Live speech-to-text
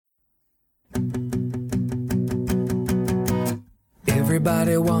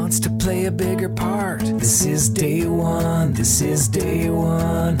Everybody wants to play a bigger part. This is day one, this is day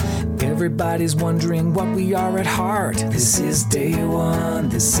one. Everybody's wondering what we are at heart. This is day one,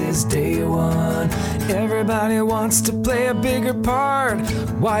 this is day one. Everybody wants to play a bigger part.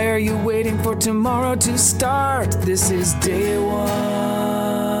 Why are you waiting for tomorrow to start? This is day one.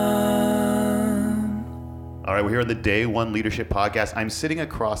 All right, we're here on the Day One Leadership Podcast. I'm sitting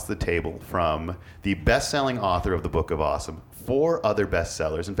across the table from the best-selling author of the Book of Awesome, 4 other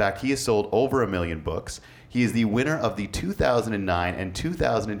bestsellers. In fact, he has sold over 1 million books. He is the winner of the 2009 and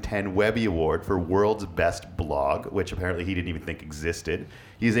 2010 Webby Award for World's Best Blog, which apparently he didn't even think existed.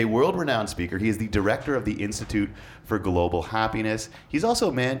 He is a world-renowned speaker. He is the director of the Institute for Global Happiness. He's also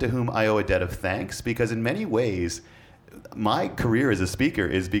a man to whom I owe a debt of thanks because in many ways, my career as a speaker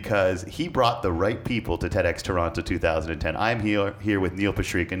is because he brought the right people to TEDx Toronto 2010. I'm here with Neil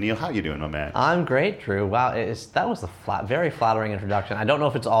Pasricha. Neil, how you doing, my man? I'm great, Drew. Wow, that was a very flattering introduction. I don't know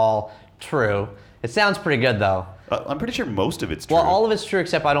if it's all true. It sounds pretty good, though. I'm pretty sure most of it's true. Well, all of it's true,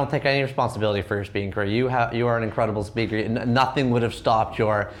 except I don't take any responsibility for your speaking career. You are an incredible speaker. Nothing would have stopped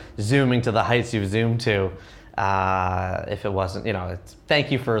your zooming to the heights you've zoomed to if it wasn't, thank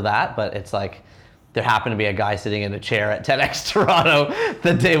you for that, but it's like, there happened to be a guy sitting in a chair at TEDx Toronto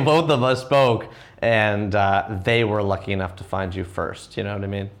the day both of us spoke, and they were lucky enough to find you first. You know what I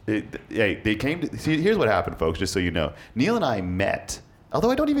mean? They came to see. Here's what happened, folks. Just so you know, Neil and I met.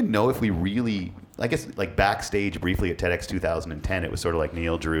 Although I don't even know if we really. I guess like backstage briefly at TEDx 2010, it was sort of like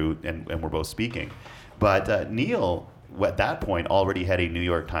Neil, Drew, and we're both speaking. But Neil, at that point, already had a New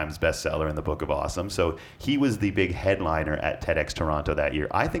York Times bestseller in the Book of Awesome. So he was the big headliner at TEDx Toronto that year.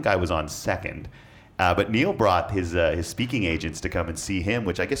 I think I was on second. But Neil brought his speaking agents to come and see him,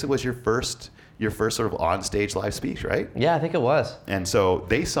 which I guess it was your first sort of on-stage live speech, right? Yeah, I think it was. And so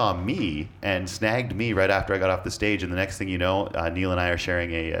they saw me and snagged me right after I got off the stage. And the next thing you know, Neil and I are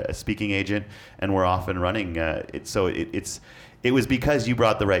sharing a speaking agent, and we're off and running. It was because you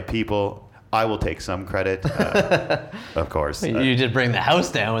brought the right people. I will take some credit, of course. You did bring the house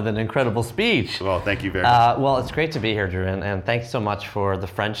down with an incredible speech. Well, thank you very much. Well, it's great to be here, Drew, and thanks so much for the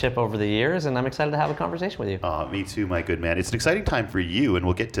friendship over the years, and I'm excited to have a conversation with you. Me too, my good man. It's an exciting time for you, and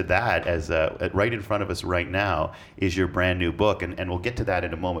we'll get to that as right in front of us right now is your brand new book, and we'll get to that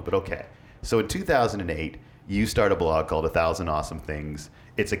in a moment. But okay, so in 2008, you start a blog called 1,000 Awesome Things.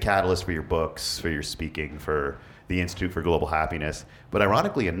 It's a catalyst for your books, for your speaking, for the Institute for Global Happiness. But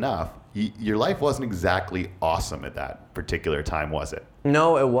ironically enough, your life wasn't exactly awesome at that particular time, was it?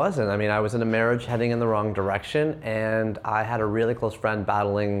 No, it wasn't. I mean, I was in a marriage heading in the wrong direction, and I had a really close friend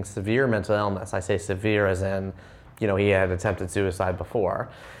battling severe mental illness. I say severe as in, he had attempted suicide before.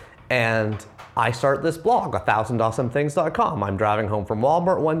 And I start this blog, 1000awesomethings.com. I'm driving home from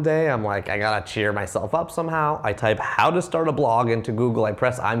Walmart one day. I'm like, I gotta cheer myself up somehow. I type how to start a blog into Google. I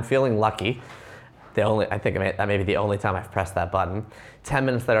press I'm feeling lucky. I think that may be the only time I've pressed that button. 10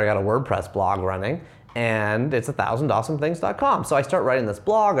 minutes later, I got a WordPress blog running, and it's 1000awesomethings.com. So I start writing this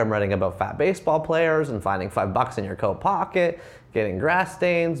blog. I'm writing about fat baseball players and finding $5 in your coat pocket, getting grass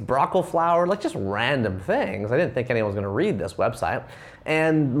stains, broccoli flour, like just random things. I didn't think anyone was going to read this website.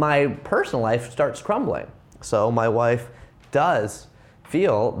 And my personal life starts crumbling. So my wife does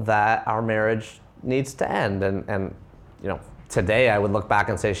feel that our marriage needs to end, and today I would look back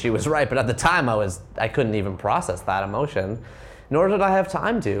and say she was right, but at the time I couldn't even process that emotion, nor did I have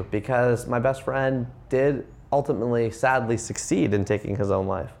time to, because my best friend did ultimately sadly succeed in taking his own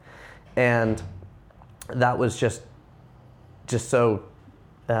life. And that was just so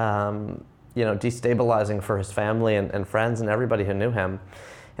destabilizing for his family and friends and everybody who knew him.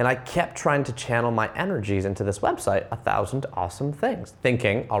 And I kept trying to channel my energies into this website, 1,000 Awesome Things,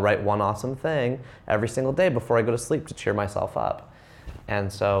 thinking I'll write one awesome thing every single day before I go to sleep to cheer myself up.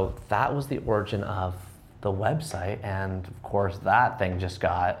 And so that was the origin of the website. And of course, that thing just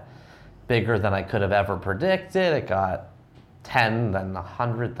got bigger than I could have ever predicted. It got 10, then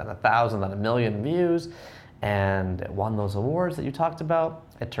 100, then 1,000, then 1 million views. And it won those awards that you talked about.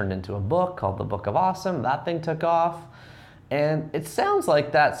 It turned into a book called The Book of Awesome. That thing took off. And it sounds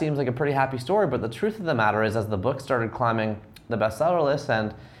like that seems like a pretty happy story, but the truth of the matter is, as the book started climbing the bestseller list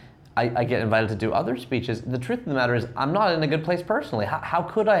and I get invited to do other speeches, the truth of the matter is I'm not in a good place personally. How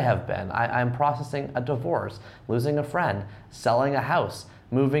could I have been? I'm processing a divorce, losing a friend, selling a house,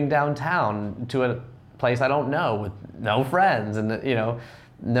 moving downtown to a place I don't know with no friends and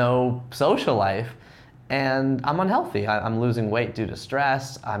no social life. And I'm unhealthy. I'm losing weight due to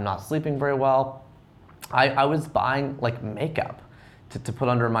stress. I'm not sleeping very well. I was buying like makeup to put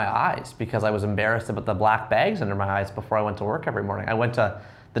under my eyes because I was embarrassed about the black bags under my eyes before I went to work every morning. I went to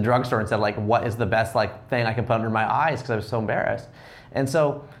the drugstore and said like, what is the best like thing I can put under my eyes, because I was so embarrassed. And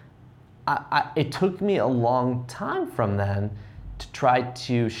so it took me a long time from then to try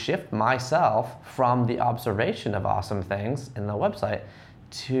to shift myself from the observation of awesome things in the website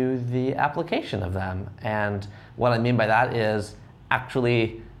to the application of them. And what I mean by that is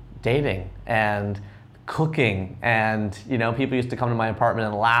actually dating and cooking. And people used to come to my apartment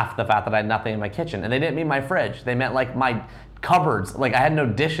and laugh at the fact that I had nothing in my kitchen. And they didn't mean my fridge. They meant like my cupboards. Like I had no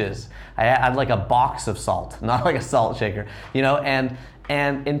dishes. I had like a box of salt, not like a salt shaker.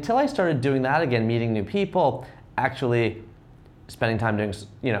 And until I started doing that again, meeting new people, actually spending time doing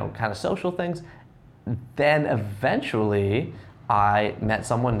kind of social things, then eventually I met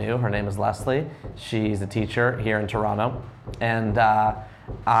someone new. Her name is Leslie. She's a teacher here in Toronto. And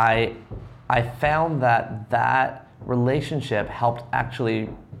I found that relationship helped actually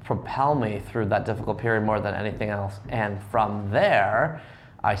propel me through that difficult period more than anything else. And from there,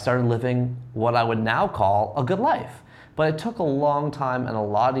 I started living what I would now call a good life. But it took a long time and a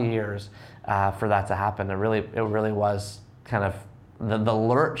lot of years for that to happen. It really was kind of the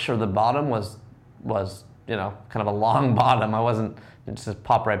lurch or the bottom was kind of a long bottom. It just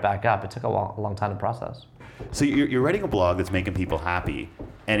popped right back up. It took a long time to process. So you're writing a blog that's making people happy,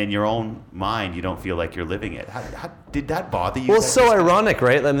 and in your own mind, you don't feel like you're living it. How did that bother you? Well, it's so ironic,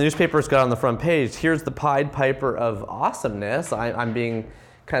 right? The newspaper's got on the front page, here's the Pied Piper of awesomeness. I'm being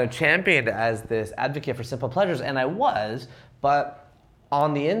kind of championed as this advocate for simple pleasures, and I was, but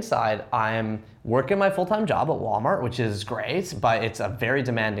on the inside, I'm working my full-time job at Walmart, which is great, but it's a very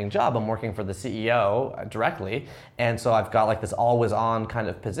demanding job. I'm working for the CEO directly, and so I've got like this always-on kind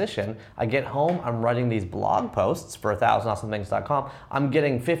of position. I get home, I'm writing these blog posts for 1000awesomethings.com. I'm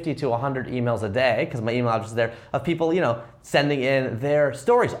getting 50 to 100 emails a day, because my email address is there, of people, sending in their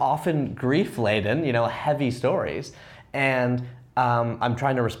stories, often grief-laden, heavy stories, and I'm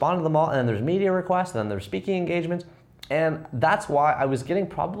trying to respond to them all, and then there's media requests, and then there's speaking engagements. And that's why I was getting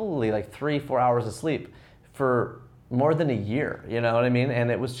probably like 3-4 hours of sleep for more than a year, you know what I mean? And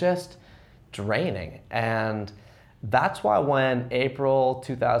it was just draining. And that's why when April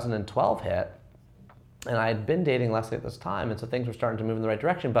 2012 hit, and I had been dating Leslie at this time, and so things were starting to move in the right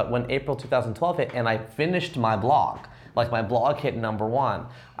direction, but when April 2012 hit and I finished my blog, like my blog hit #1,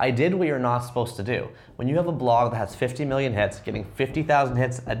 I did what you're not supposed to do. When you have a blog that has 50 million hits, getting 50,000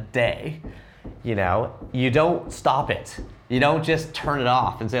 hits a day, you don't stop it. You don't just turn it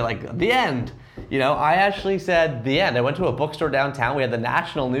off and say like, the end. I actually said the end. I went to a bookstore downtown. We had the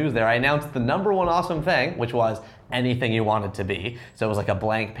national news there. I announced the #1 awesome thing, which was anything you want it to be. So it was like a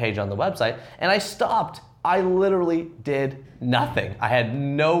blank page on the website. And I stopped. I literally did nothing. I had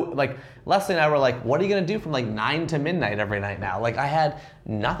Leslie and I were like, what are you gonna do from like 9 to midnight every night now? Like I had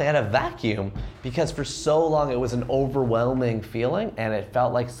nothing, I had a vacuum, because for so long it was an overwhelming feeling and it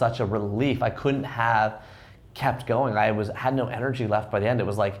felt like such a relief. I couldn't have kept going. I had no energy left by the end. It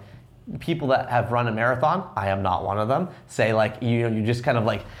was like people that have run a marathon, I am not one of them, say like, you just kind of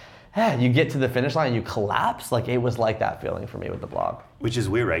like, you get to the finish line and you collapse. Like it was like that feeling for me with the blog. Which is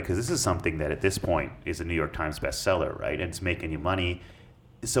weird, right? Because this is something that at this point is a New York Times bestseller, right? And it's making you money.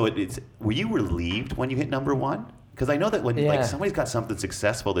 So were you relieved when you hit #1? Because I know that when like somebody's got something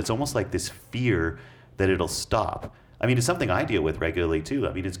successful, it's almost like this fear that it'll stop. I mean, it's something I deal with regularly too.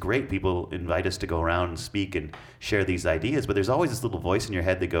 I mean, it's great. People invite us to go around and speak and share these ideas, but there's always this little voice in your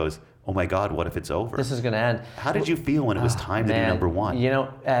head that goes, oh my God, what if it's over? This is going to end. How did you feel when it was time to do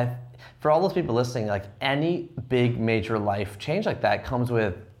 #1? For all those people listening, like any big major life change like that comes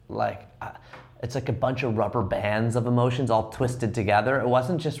with it's like a bunch of rubber bands of emotions all twisted together. It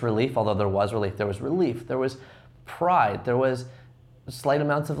wasn't just relief, although there was relief. There was relief. There was pride. There was slight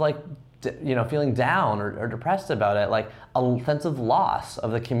amounts of feeling down or depressed about it, like a sense of loss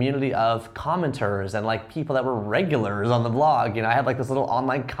of the community of commenters and like people that were regulars on the blog. I had like this little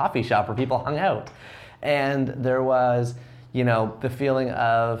online coffee shop where people hung out, and there was the feeling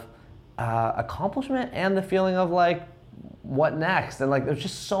of accomplishment and the feeling of like, what next? And like, there's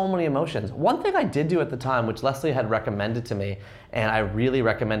just so many emotions. One thing I did do at the time, which Leslie had recommended to me, and I really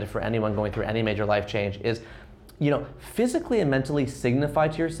recommend it for anyone going through any major life change, is, physically and mentally signify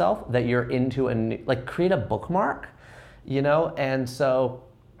to yourself that you're into create a bookmark, And so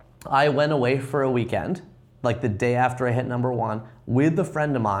I went away for a weekend, like the day after I hit #1, with a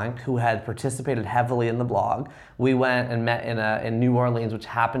friend of mine who had participated heavily in the blog. We went and met in New Orleans, which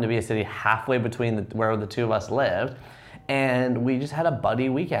happened to be a city halfway between where the two of us lived. And we just had a buddy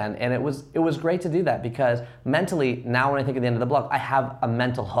weekend, and it was great to do that, because mentally, now when I think of the end of the blog, I have a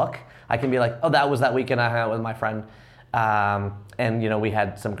mental hook. I can be like, oh, that was that weekend I hung out with my friend, and we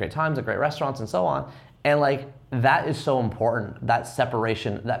had some great times at great restaurants and so on. And like, that is so important, that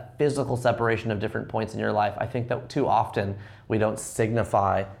separation, that physical separation of different points in your life. I think that too often we don't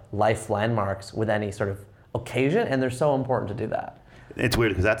signify life landmarks with any sort of occasion, and they're so important to do that. It's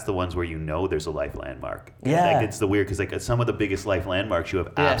weird because that's the ones where you know there's a life landmark. Yeah. Like, it's the weird because like some of the biggest life landmarks, you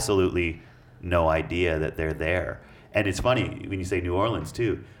have absolutely no idea that they're there. And it's funny when you say New Orleans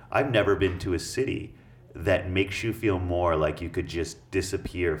too. I've never been to a city that makes you feel more like you could just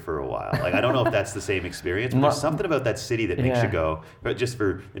disappear for a while. Like, I don't know if that's the same experience, but there's something about that city that makes you go, but just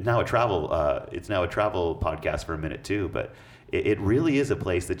for it's now a travel podcast for a minute too, but it really is a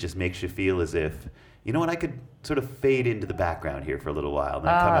place that just makes you feel as if, you know what, I could sort of fade into the background here for a little while and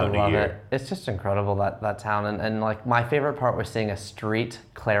then come out in a year. It. It's just incredible, that town. And like my favorite part was seeing a street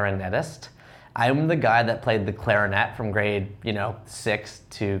clarinetist. I'm the guy that played the clarinet from grade, 6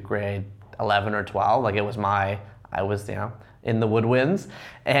 to grade 11 or 12. Like I was, in the woodwinds.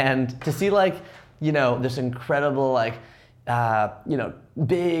 And to see this incredible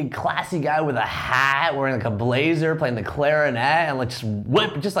big classy guy with a hat wearing like a blazer playing the clarinet and just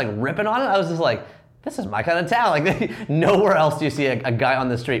ripping on it. I was just like, this is my kind of town. Like nowhere else do you see a guy on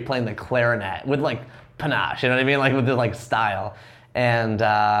the street playing the clarinet with like panache, you know what I mean? Like with the like style. And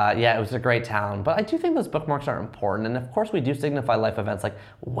it was a great town. But I do think those bookmarks are important. And of course we do signify life events like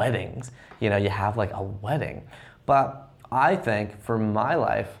weddings. You have like a wedding. But I think for my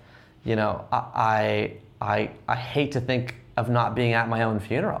life, I hate to think of not being at my own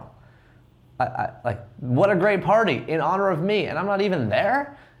funeral. Like, what a great party in honor of me. And I'm not even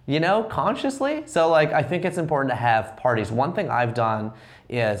there, consciously. So I think it's important to have parties. One thing I've done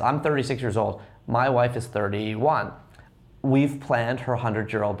is, I'm 36 years old. My wife is 31. We've planned her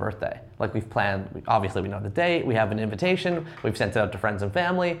 100-year-old birthday. Obviously we know the date, we have an invitation, we've sent it out to friends and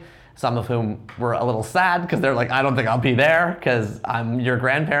family, some of whom were a little sad because they're like, I don't think I'll be there because I'm your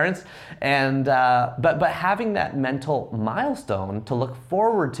grandparents. And but having that mental milestone to look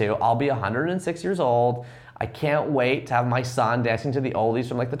forward to, I'll be 106 years old, I can't wait to have my son dancing to the oldies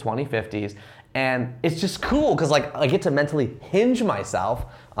from the 2050s. And it's just cool because I get to mentally hinge myself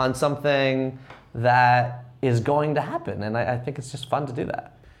on something that is going to happen, and I think it's just fun to do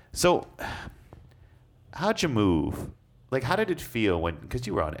that. So, how'd you move? How did it feel because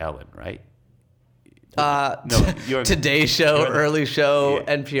you were on Ellen, right? No, Today Show, Early Show,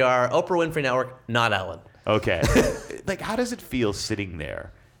 yeah. NPR, Oprah Winfrey Network, not Ellen. Okay. How does it feel sitting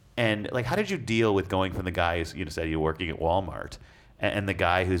there? And how did you deal with going from the guy who's, said you're working at Walmart, and the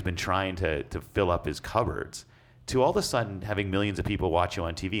guy who's been trying to fill up his cupboards, to all of a sudden having millions of people watch you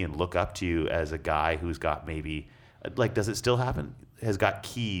on TV and look up to you as a guy who's got maybe, does it still happen? Has got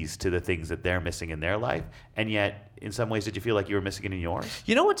keys to the things that they're missing in their life, and yet in some ways did you feel like you were missing it in yours?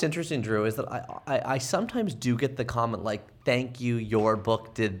 You know what's interesting, Drew, is that I sometimes do get the comment thank you, your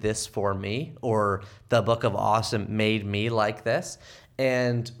book did this for me, or the Book of Awesome made me like this.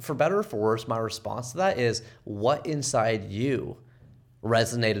 And for better or for worse, my response to that is, what inside you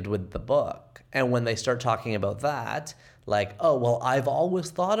resonated with the book? And when they start talking about that, oh, well, I've always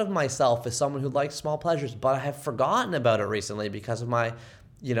thought of myself as someone who likes small pleasures, but I have forgotten about it recently because of my,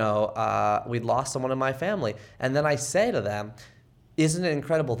 we'd lost someone in my family. And then I say to them, isn't it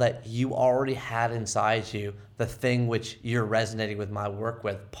incredible that you already had inside you the thing which you're resonating with my work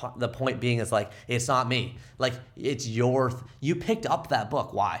with? The point being is it's not me. It's you picked up that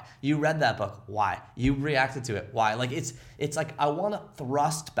book. Why? You read that book. Why? You reacted to it. Why? It's I want to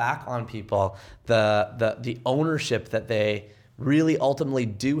thrust back on people the ownership that they really ultimately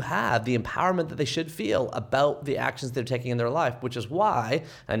do have, the empowerment that they should feel about the actions they're taking in their life, which is why,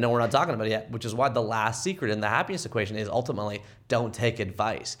 I know we're not talking about it yet, which is why the last secret in the happiness equation is ultimately don't take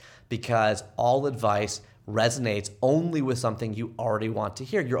advice, because all advice resonates only with something you already want to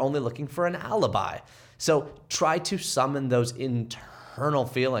hear. You're only looking for an alibi. So try to summon those internal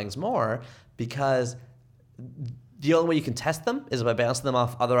feelings more, because the only way you can test them is by bouncing them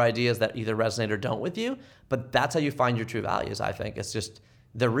off other ideas that either resonate or don't with you. But that's how you find your true values, I think. It's just,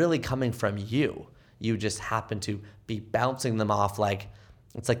 they're really coming from you. You just happen to be bouncing them off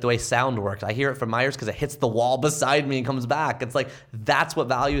it's like the way sound works. I hear it from my ears because it hits the wall beside me and comes back. It's that's what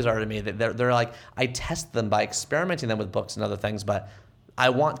values are to me. They're I test them by experimenting them with books and other things, but I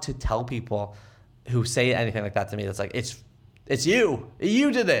want to tell people who say anything like that to me, that's it's you.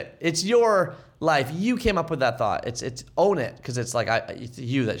 You did it. It's your life. You came up with that thought. It's own it, because it's it's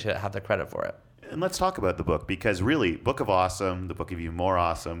you that should have the credit for it. And let's talk about the book, because really, Book of Awesome, The Book of You More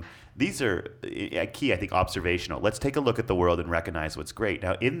Awesome, these are a key, I think, observational. Let's take a look at the world and recognize what's great.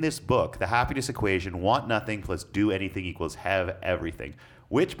 Now, in this book, the happiness equation, want nothing plus do anything equals have everything,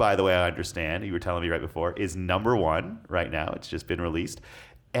 which, by the way, I understand, you were telling me right before, is #1 right now. It's just been released.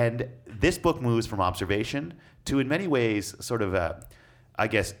 And this book moves from observation to, in many ways, sort of I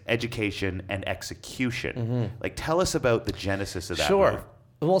guess, education and execution. Like, tell us about the genesis of that Sure. move.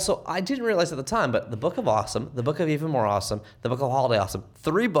 Well, so I didn't realize at the time, but the Book of Awesome, the Book of Even More Awesome, the Book of Holiday Awesome,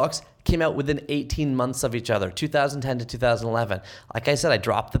 3 books came out within 18 months of each other, 2010 to 2011. Like I said, I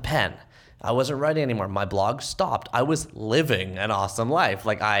dropped the pen. I wasn't writing anymore. My blog stopped. I was living an awesome life.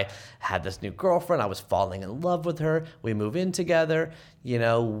 Like, I had this new girlfriend. I was falling in love with her. We move in together. You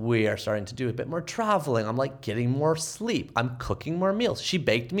know, we are starting to do a bit more traveling. I'm like getting more sleep. I'm cooking more meals. She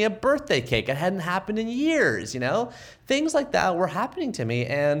baked me a birthday cake. It hadn't happened in years, you know? Things like that were happening to me.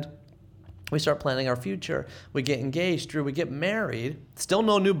 And we start planning our future. We get engaged. We get married. Still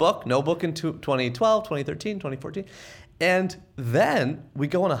no new book. No book in 2012, 2013, 2014. And then we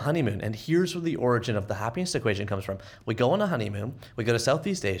go on a honeymoon, and here's where the origin of the happiness equation comes from. We go on a honeymoon, we go to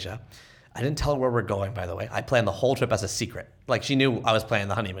Southeast Asia. I didn't tell her where we're going, by the way. I planned the whole trip as a secret. Like, she knew I was planning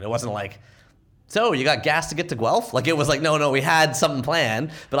the honeymoon. It wasn't like, so you got gas to get to Guelph? Like, it was like, no, we had something planned,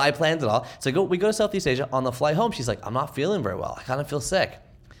 but I planned it all. So we go to Southeast Asia. On the flight home, she's like, I'm not feeling very well. I kind of feel sick.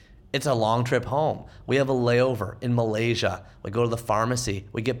 It's a long trip home. We have a layover in Malaysia. We go to the pharmacy.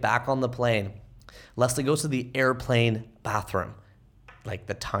 We get back on the plane. Leslie goes to the airplane bathroom, like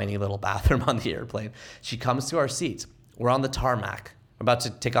the tiny little bathroom on the airplane. She comes to our seats. We're on the tarmac. We're about to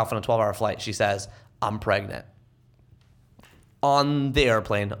take off on a 12-hour flight. She says, I'm pregnant. On the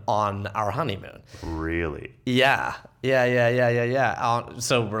airplane on our honeymoon. Really? Yeah.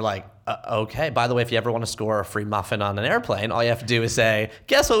 So we're like, okay. By the way, if you ever want to score a free muffin on an airplane, all you have to do is say,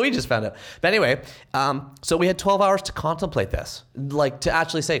 guess what we just found out. But anyway, so we had 12 hours to contemplate this. Like, to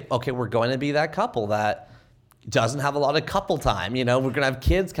actually say, okay, we're going to be that couple that doesn't have a lot of couple time. You know, we're going to have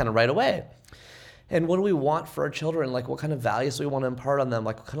kids kind of right away. And what do we want for our children? Like, what kind of values do we want to impart on them?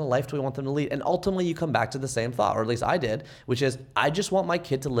 Like, what kind of life do we want them to lead? And ultimately, you come back to the same thought, or at least I did, which is, I just want my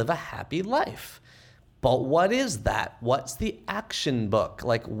kid to live a happy life. But what is that? What's the action book?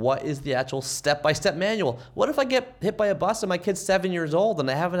 Like, what is the actual step-by-step manual? What if I get hit by a bus and my kid's 7 years old and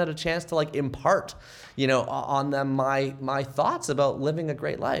I haven't had a chance to, like, impart, you know, on them my thoughts about living a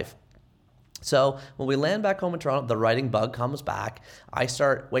great life? So when we land back home in Toronto, the writing bug comes back. I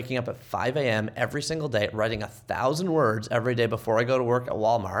start waking up at 5 a.m. every single day, writing 1,000 words every day before I go to work at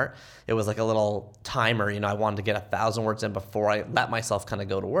Walmart. It was like a little timer, you know, I wanted to get 1,000 words in before I let myself kind of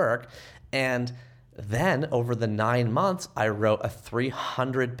go to work. And then over the 9 months, I wrote a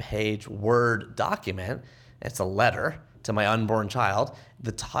 300-page Word document. It's a letter to my unborn child.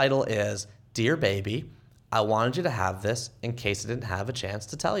 The title is, Dear Baby, I wanted you to have this in case I didn't have a chance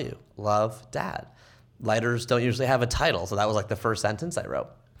to tell you. Love, Dad. Letters don't usually have a title, so that was like the first sentence I wrote.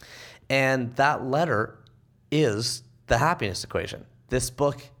 And that letter is the happiness equation. This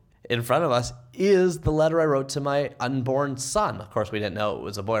book in front of us is the letter I wrote to my unborn son. Of course, we didn't know it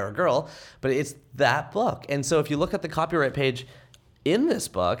was a boy or a girl, but it's that book. And so if you look at the copyright page in this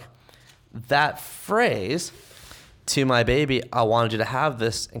book, that phrase, to my baby, I wanted you to have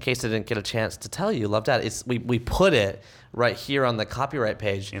this in case I didn't get a chance to tell you, love, Dad. It's we put it right here on the copyright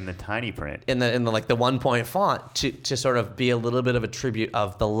page In the tiny print. in the like the 1-point font to sort of be a little bit of a tribute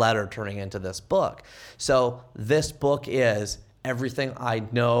of the letter turning into this book. So this book is everything I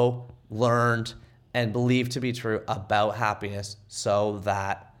know, learned, and believe to be true about happiness, so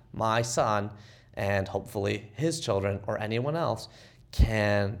that my son and hopefully his children or anyone else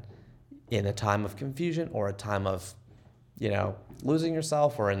can, in a time of confusion or a time of, you know, losing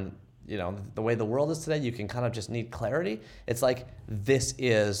yourself, or in, you know, the way the world is today, you can kind of just need clarity. It's like, this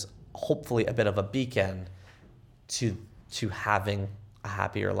is hopefully a bit of a beacon to having a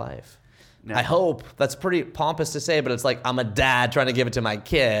happier life. Now, I hope. That's pretty pompous to say, but it's like, I'm a dad trying to give it to my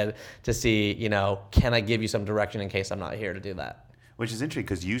kid to see, you know, can I give you some direction in case I'm not here to do that? Which is interesting,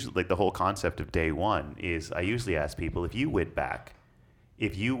 because usually, like, the whole concept of day one is, I usually ask people, if you went back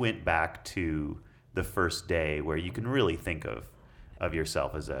to the first day where you can really think of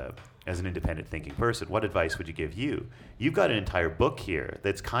yourself as an independent thinking person, what advice would you give you? You've got an entire book here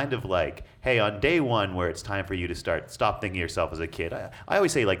that's kind of like, hey, on day one where it's time for you to stop thinking of yourself as a kid. I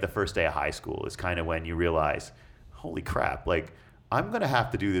always say, like, the first day of high school is kind of when you realize, holy crap, like, I'm going to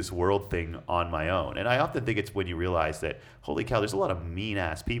have to do this world thing on my own. And I often think it's when you realize that, holy cow, there's a lot of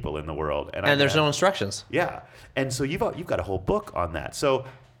mean-ass people in the world. And there's no instructions. Yeah. And so you've got a whole book on that. So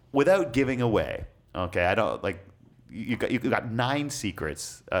without giving away, okay, I don't, like, you got 9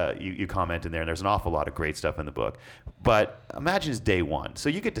 secrets you comment in there, and there's an awful lot of great stuff in the book. But imagine it's day one. So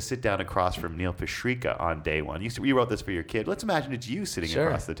you get to sit down across from Neil Pasricha on day one. You wrote this for your kid. Let's imagine it's you sitting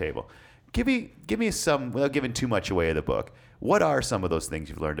across the table. give me some, without giving too much away of the book, what are some of those things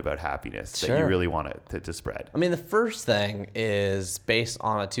you've learned about happiness that you really want to spread? I mean, the first thing is based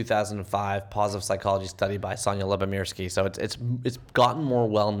on a 2005 positive psychology study by Sonia Lyubomirsky. So it's gotten more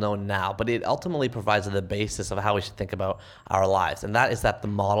well known now, but it ultimately provides the basis of how we should think about our lives. And that is that the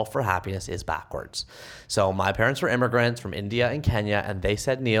model for happiness is backwards. So my parents were immigrants from India and Kenya, and they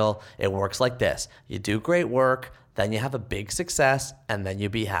said, Neil, it works like this. You do great work, then you have a big success, and then you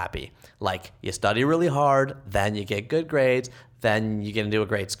be happy. Like, you study really hard, then you get good grades, then you get into a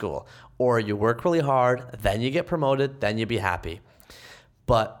great school. Or you work really hard, then you get promoted, then you be happy.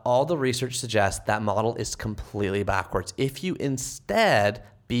 But all the research suggests that model is completely backwards. If you instead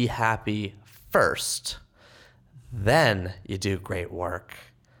be happy first, then you do great work,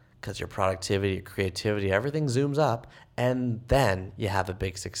 because your productivity, your creativity, everything zooms up, and then you have a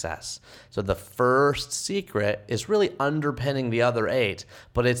big success. So the first secret is really underpinning the other 8,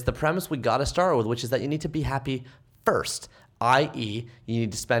 but it's the premise we got to start with, which is that you need to be happy first, i.e., you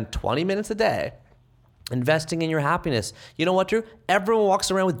need to spend 20 minutes a day investing in your happiness. You know what, Drew? Everyone walks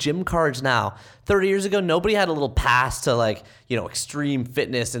around with gym cards now. 30 years ago, nobody had a little pass to extreme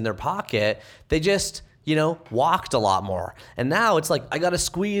fitness in their pocket. They just walked a lot more. And now it's like, I got to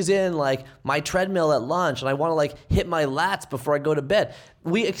squeeze in my treadmill at lunch, and I want to hit my lats before I go to bed.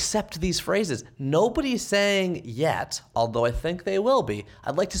 We accept these phrases. Nobody's saying yet, although I think they will be,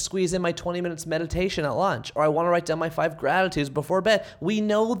 I'd like to squeeze in my 20 minutes meditation at lunch, or I want to write down my 5 gratitudes before bed. We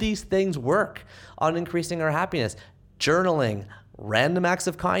know these things work on increasing our happiness. Journaling, random acts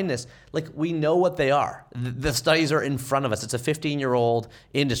of kindness, we know what they are. The studies are in front of us. It's a 15-year-old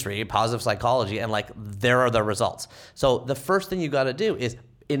industry, positive psychology, and there are the results. So the first thing you got to do is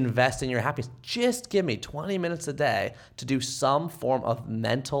invest in your happiness. Just give me 20 minutes a day to do some form of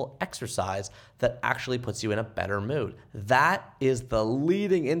mental exercise that actually puts you in a better mood. That is the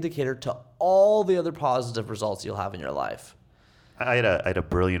leading indicator to all the other positive results you'll have in your life. I had a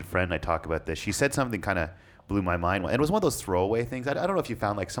brilliant friend. I talk about this. She said something kind of blew my mind. And it was one of those throwaway things. I don't know if you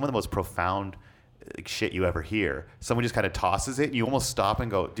found some of the most profound shit you ever hear. Someone just kind of tosses it, and you almost stop and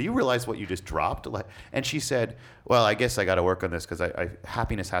go, do you realize what you just dropped? And she said, well, I guess I got to work on this because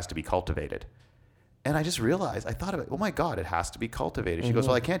happiness has to be cultivated. And I just realized, I thought about, oh my God, it has to be cultivated. She goes,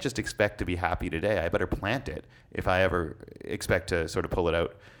 well, I can't just expect to be happy today. I better plant it if I ever expect to sort of pull it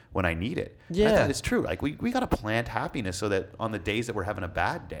out when I need it. Yeah. And I thought it's true. We got to plant happiness so that on the days that we're having a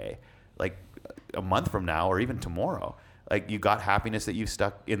bad day, a month from now or even tomorrow, you got happiness that you've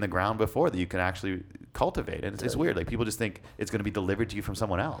stuck in the ground before that you can actually cultivate. And it's weird. People just think it's going to be delivered to you from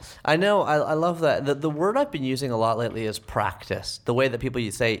someone else. I know. I love that. The word I've been using a lot lately is practice. The way that people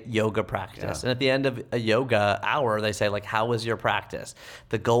say yoga practice. Yeah. And at the end of a yoga hour, they say, how was your practice?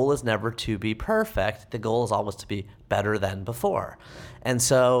 The goal is never to be perfect. The goal is always to be better than before. And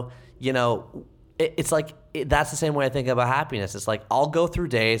so, it's that's the same way I think about happiness. It's I'll go through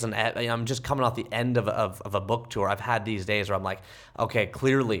days, and I'm just coming off the end of a book tour. I've had these days where I'm okay,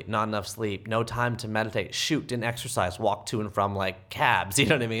 clearly not enough sleep, no time to meditate, shoot, didn't exercise, walk to and from cabs, you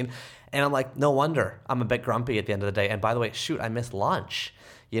know what I mean? And I'm no wonder I'm a bit grumpy at the end of the day. And by the way, shoot, I missed lunch.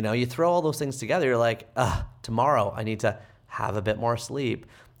 You throw all those things together, you're tomorrow I need to have a bit more sleep.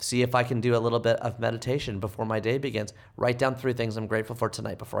 See if I can do a little bit of meditation before my day begins. Write down 3 things I'm grateful for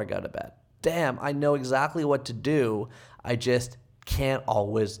tonight before I go to bed. Damn, I know exactly what to do. I just can't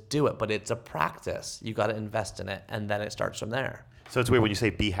always do it. But it's a practice. You got to invest in it, and then it starts from there. So it's weird when you say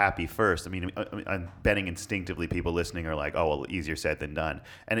be happy first. I'm betting instinctively people listening are oh, well, easier said than done.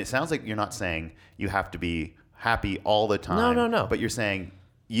 And it sounds like you're not saying you have to be happy all the time. No. But you're saying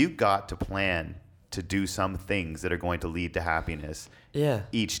you've got to plan to do some things that are going to lead to happiness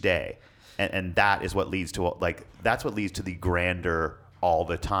each day. And that is what leads to, that's what leads to the grander all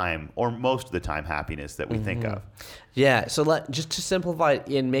the time, or most of the time, happiness that we think of. Yeah, so just to simplify it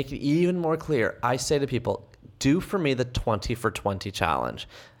and make it even more clear, I say to people, do for me the 20 for 20 challenge.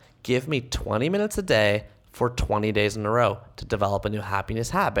 Give me 20 minutes a day for 20 days in a row to develop a new happiness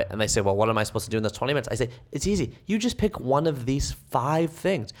habit. And they say, well, what am I supposed to do in those 20 minutes? I say, it's easy. You just pick one of these 5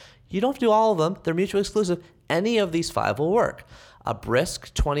 things. You don't have to do all of them. They're mutually exclusive. Any of these 5 will work. A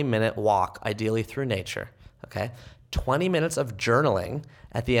brisk 20-minute walk, ideally through nature, okay? 20 minutes of journaling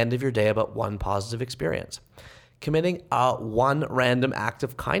at the end of your day about one positive experience. Committing one random act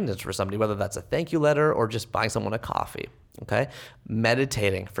of kindness for somebody, whether that's a thank you letter or just buying someone a coffee, okay?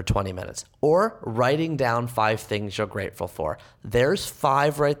 Meditating for 20 minutes or writing down 5 things you're grateful for. There's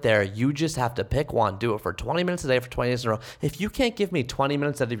 5 right there. You just have to pick one. Do it for 20 minutes a day for 20 days in a row. If you can't give me 20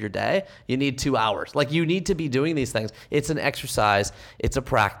 minutes out of your day, you need 2 hours. You need to be doing these things. It's an exercise. It's a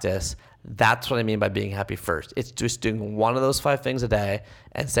practice. That's what I mean by being happy first. It's just doing one of those 5 things a day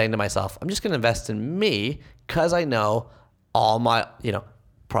and saying to myself, I'm just going to invest in me because I know all my,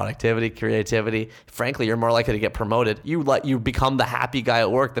 productivity, creativity. Frankly, you're more likely to get promoted. You become the happy guy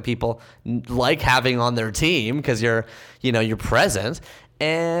at work that people like having on their team because you're present,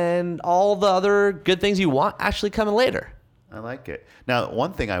 and all the other good things you want actually coming later. I like it. Now,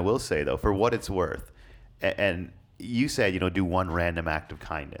 one thing I will say though, for what it's worth, and you said, do one random act of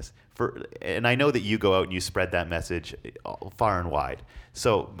kindness. And I know that you go out and you spread that message far and wide.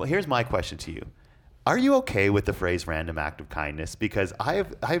 So here's my question to you. Are you okay with the phrase random act of kindness? Because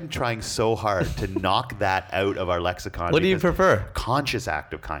I'm trying so hard to knock that out of our lexicon. What do you prefer? Conscious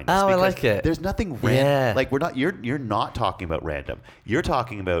act of kindness. Oh, I like it. There's nothing random. Yeah. Like you're not talking about random. You're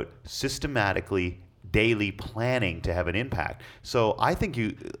talking about systematically, daily planning to have an impact. So I think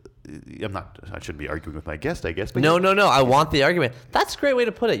I shouldn't be arguing with my guest, I guess. But No. I want the argument. That's a great way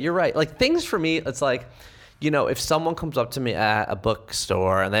to put it. You're right. Like things for me, it's like, if someone comes up to me at a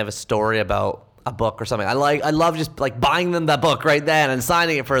bookstore and they have a story about a book or something, I love just like buying them that book right then and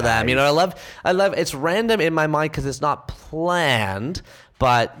signing it for them. Nice. I love it's random in my mind because it's not planned.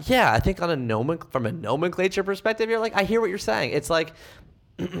 But yeah, I think from a nomenclature perspective, you're like, I hear what you're saying. It's like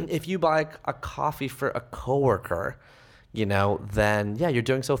if you buy a coffee for a coworker, then yeah, you're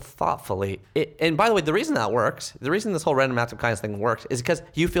doing so thoughtfully. And by the way, the reason that works, the reason this whole random act of kindness thing works is because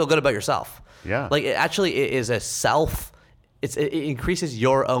you feel good about yourself. Yeah. Like it is a self. It increases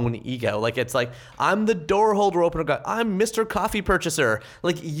your own ego. Like it's like, I'm the door holder opener guy. I'm Mr. Coffee Purchaser.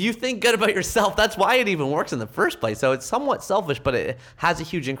 Like you think good about yourself. That's why it even works in the first place. So it's somewhat selfish, but it has a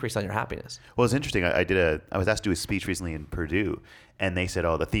huge increase on your happiness. Well, it's interesting. I was asked to do a speech recently in Purdue, and they said,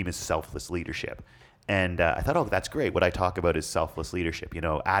 the theme is selfless leadership. And I thought, that's great. What I talk about is selfless leadership,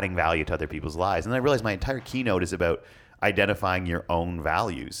 adding value to other people's lives. And then I realized my entire keynote is about identifying your own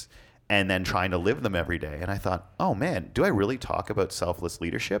values and then trying to live them every day. And I thought, oh man, do I really talk about selfless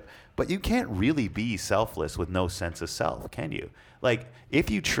leadership? But you can't really be selfless with no sense of self, can you? Like,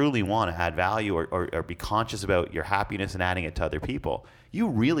 if you truly want to add value or be conscious about your happiness and adding it to other people, you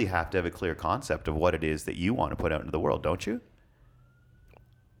really have to have a clear concept of what it is that you want to put out into the world, don't you?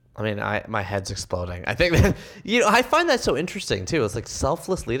 I mean, my head's exploding. I think that, I find that so interesting too. It's like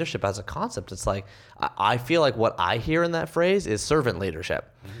selfless leadership as a concept. It's like, I feel like what I hear in that phrase is servant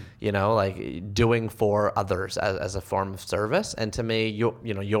leadership, like doing for others as a form of service. And to me,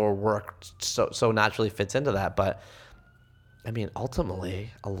 your work so naturally fits into that. But I mean,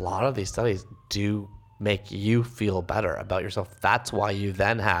 ultimately, a lot of these studies do make you feel better about yourself. That's why you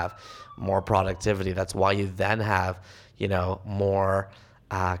then have more productivity. That's why you then have, more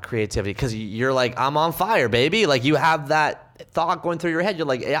creativity, because you're like, I'm on fire, baby. Like you have that thought going through your head. You're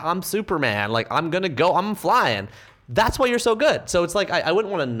like, yeah, I'm Superman. Like I'm gonna go. I'm flying. That's why you're so good. So it's like I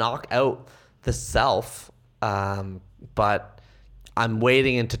wouldn't want to knock out the self, but I'm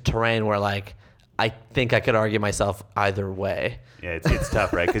wading into terrain where like I think I could argue myself either way. Yeah, it's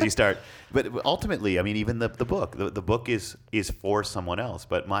tough, right? Because you start, but ultimately, I mean, even the book is for someone else.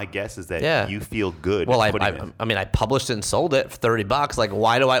 But my guess is that you feel good. Well, I published it and sold it for $30. Like,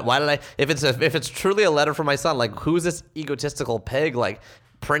 why did I? If it's truly a letter from my son, like, who's this egotistical pig? Like,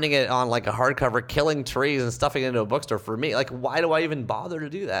 printing it on like a hardcover, killing trees and stuffing it into a bookstore for me. Like, why do I even bother to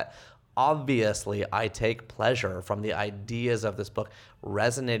do that? Obviously, I take pleasure from the ideas of this book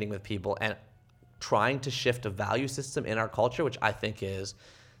resonating with people and trying to shift a value system in our culture, which I think is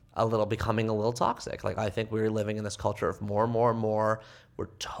becoming a little toxic. Like, I think we're living in this culture of more and more and more. We're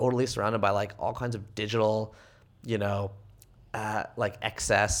totally surrounded by like all kinds of digital, like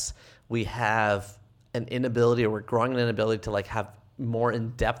excess. We have we're growing an inability to like have more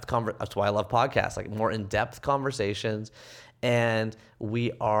in-depth that's why I love podcasts, like more in-depth conversations. And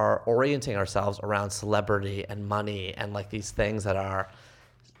we are orienting ourselves around celebrity and money and like these things that are,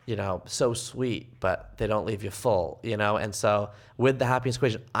 so sweet, but they don't leave you full, And so with the happiness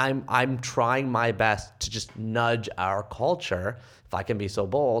equation, I'm trying my best to just nudge our culture, if I can be so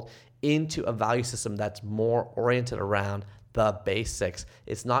bold, into a value system that's more oriented around the basics.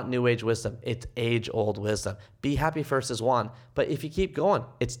 It's not new age wisdom. It's age old wisdom. Be happy first is one, but if you keep going,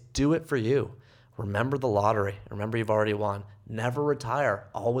 it's do it for you. Remember the lottery. Remember you've already won. Never retire.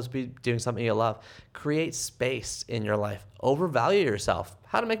 Always be doing something you love. Create space in your life. Overvalue yourself.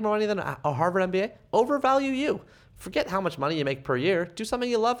 How to make more money than a Harvard MBA? Overvalue you. Forget how much money you make per year. Do something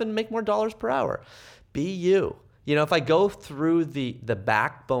you love and make more dollars per hour. Be you. If I go through the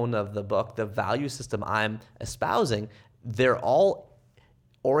backbone of the book, the value system I'm espousing, they're all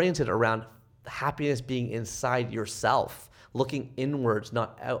oriented around happiness being inside yourself. looking inwards,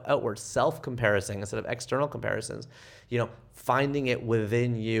 not outwards, self-comparison instead of external comparisons. Finding it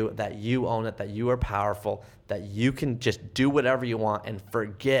within you that you own it, that you are powerful, that you can just do whatever you want and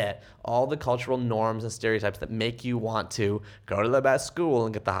forget all the cultural norms and stereotypes that make you want to go to the best school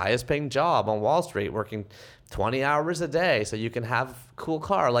and get the highest paying job on Wall Street, working 20 hours a day so you can have a cool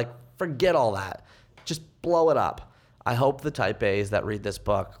car. Like, forget all that. Just blow it up. I hope the type A's that read this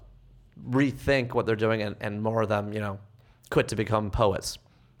book rethink what they're doing and more of them, quit to become poets.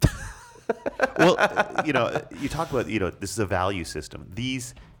 Well, you talk about, this is a value system.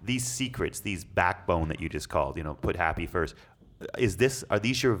 These secrets, these backbone that you just called, put happy first. Are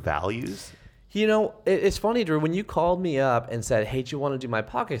these your values? It's funny, Drew, when you called me up and said, hey, do you want to do my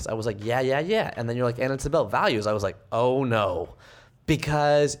podcast? I was like, yeah. And then you're like, and it's about values. I was like, oh no.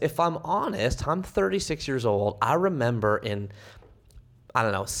 Because if I'm honest, I'm 36 years old. I remember in,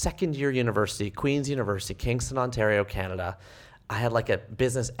 second year university, Queen's University, Kingston, Ontario, Canada, I had like a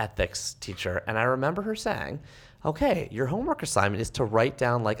business ethics teacher, and I remember her saying, okay, your homework assignment is to write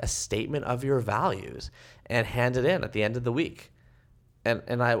down like a statement of your values and hand it in at the end of the week.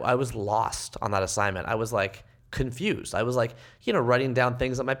 And I was lost on that assignment. I was like confused. I was like, writing down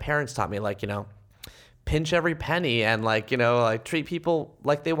things that my parents taught me, like, pinch every penny and like, like treat people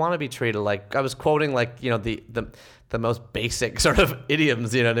like they want to be treated. Like I was quoting like, the most basic sort of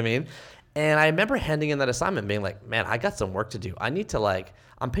idioms, you know what I mean? And I remember handing in that assignment being like, man, I got some work to do. I need to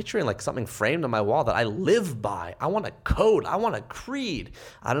I'm picturing like something framed on my wall that I live by. I want a code. I want a creed.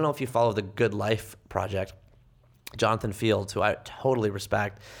 I don't know if you follow the Good Life Project. Jonathan Fields, who I totally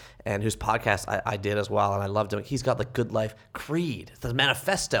respect, and whose podcast I did as well, and I loved him. He's got the Good Life Creed, the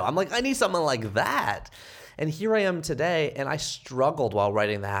manifesto. I'm like, I need something like that. And here I am today, and I struggled while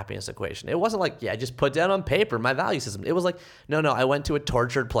writing the happiness equation. It wasn't like, I just put down on paper my value system. It was like, no, I went to a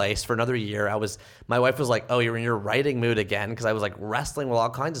tortured place for another year. My wife was like, oh, you're in your writing mood again, because I was like wrestling with all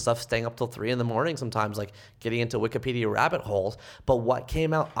kinds of stuff, staying up till 3 a.m. sometimes, like getting into Wikipedia rabbit holes. But what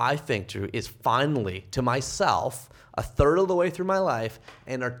came out, I think, Drew, is finally, to myself, a third of the way through my life,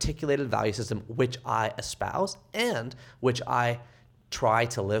 an articulated value system, which I espouse and which I try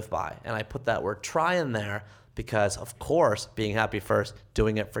to live by. And I put that word try in there because, of course, being happy first,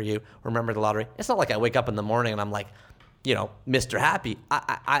 doing it for you, remember the lottery. It's not like I wake up in the morning and I'm like, Mr. Happy.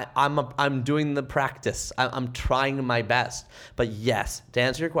 I'm doing the practice. I'm trying my best. But yes, to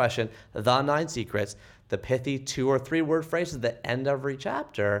answer your question, the 9 secrets, the pithy 2 or 3 word phrases at the end of every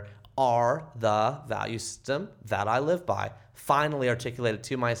chapter are the value system that I live by, finally articulated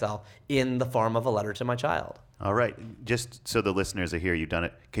to myself in the form of a letter to my child. All right. Just so the listeners are here, you've done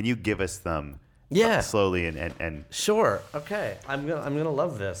it. Can you give us them slowly and Sure. Okay. I'm gonna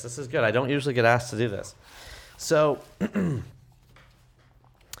love this. This is good. I don't usually get asked to do this. So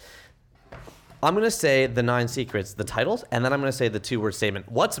I'm going to say the 9 secrets, the titles, and then I'm going to say the 2-word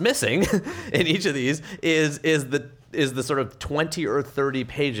statement. What's missing in each of these is the sort of 20 or 30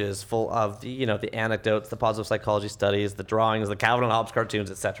 pages full of the anecdotes, the positive psychology studies, the drawings, the Calvin and Hobbes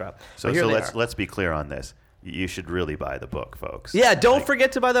cartoons, etc. So let's be clear on this. You should really buy the book, folks. Yeah, don't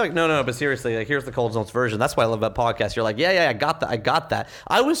forget to buy the book. No, but seriously, here's the Cold Notes version. That's why I love that podcast. You're like, yeah, I got that.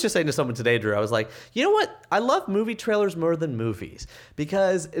 I was just saying to someone today, Drew, I was like, you know what? I love movie trailers more than movies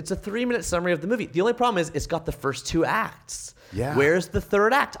because it's a 3-minute summary of the movie. The only problem is it's got the first 2 acts. Yeah. Where's the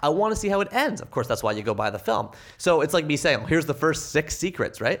 3rd act? I want to see how it ends. Of course, that's why you go buy the film. So it's like me saying, here's the first 6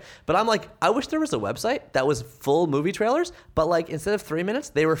 secrets, right? But I'm like, I wish there was a website that was full movie trailers, but like instead of 3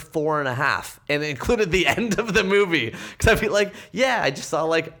 minutes, they were 4.5 and it included the end of the movie. Because I'd be like, I just saw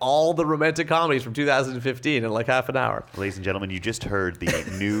like all the romantic comedies from 2015 in like half an hour. Ladies and gentlemen, you just heard the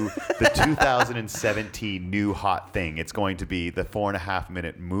 2017 new hot thing. It's going to be the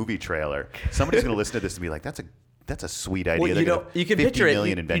 4.5-minute movie trailer. Somebody's going to listen to this and be like, that's a sweet idea. Well, you can picture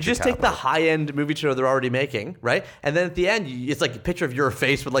it. You just take the high-end movie trailer they're already making, right? And then at the end, it's like a picture of your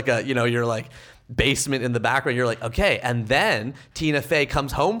face with like your like basement in the background. You're like, okay. And then Tina Fey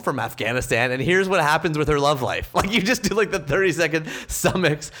comes home from Afghanistan, and here's what happens with her love life. Like you just do like the 30-second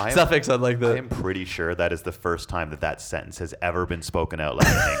suffix on like the. I am pretty sure that is the first time that sentence has ever been spoken out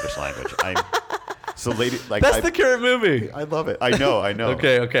loud in English language. So, that's the current movie. I love it. I know.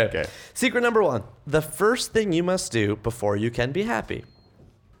 Okay. Secret number 1. The first thing you must do before you can be happy.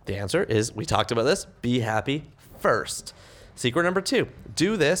 The answer is, we talked about this, be happy first. Secret number 2.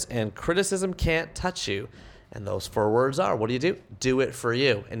 Do this and criticism can't touch you. And those 4 words are, what do? Do it for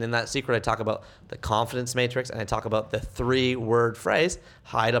you. And in that secret, I talk about the confidence matrix and I talk about the 3-word phrase,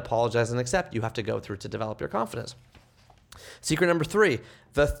 hide, apologize, and accept. You have to go through to develop your confidence. Secret number 3,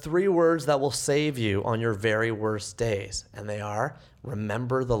 the 3 words that will save you on your very worst days. And they are,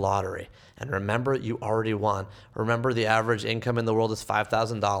 remember the lottery. And remember you already won. Remember the average income in the world is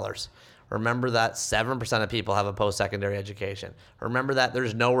 $5,000. Remember that 7% of people have a post-secondary education. Remember that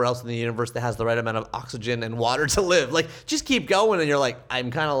there's nowhere else in the universe that has the right amount of oxygen and water to live. Like, just keep going and you're like, I'm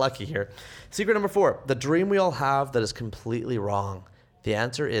kind of lucky here. Secret number 4, the dream we all have that is completely wrong. The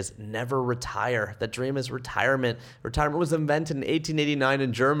answer is never retire. The dream is retirement. Retirement was invented in 1889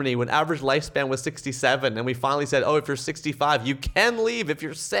 in Germany when average lifespan was 67. And we finally said, oh, if you're 65, you can leave if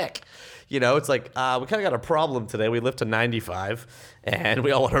you're sick. You know, it's like, we kind of got a problem today. We live to 95 and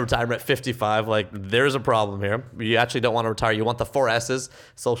we all want to retire at 55. Like, there's a problem here. You actually don't want to retire. You want the 4 S's,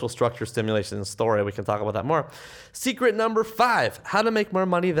 social structure, stimulation, and story. We can talk about that more. Secret number 5, how to make more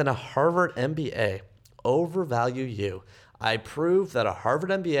money than a Harvard MBA. Overvalue you. I proved that a Harvard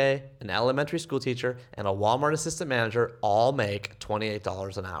MBA, an elementary school teacher, and a Walmart assistant manager all make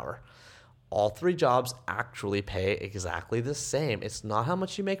 $28 an hour. All 3 jobs actually pay exactly the same. It's not how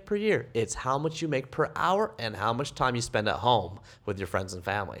much you make per year. It's how much you make per hour and how much time you spend at home with your friends and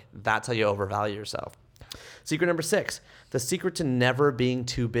family. That's how you overvalue yourself. Secret number 6, the secret to never being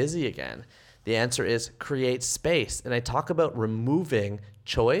too busy again. The answer is create space. And I talk about removing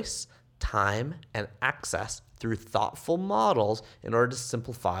choice, time, and access through thoughtful models in order to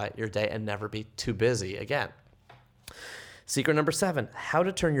simplify your day and never be too busy again. Secret number 7, how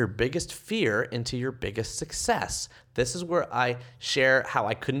to turn your biggest fear into your biggest success. This is where I share how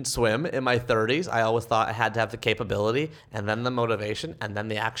I couldn't swim in my 30s. I always thought I had to have the capability and then the motivation and then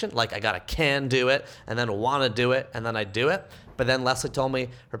the action. Like, I can do it and then want to do it and then I do it. But then Leslie told me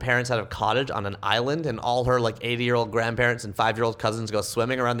her parents had a cottage on an island and all her like 80-year-old grandparents and 5-year-old cousins go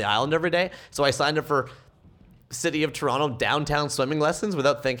swimming around the island every day. So I signed up for City of Toronto downtown swimming lessons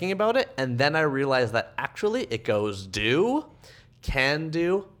without thinking about it. And then I realized that actually it goes do, can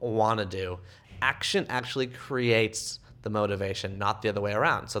do, want to do. Action actually creates the motivation, not the other way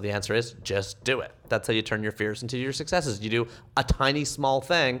around. So the answer is just do it. That's how you turn your fears into your successes. You do a tiny small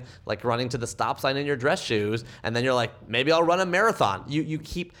thing like running to the stop sign in your dress shoes. And then you're like, maybe I'll run a marathon. You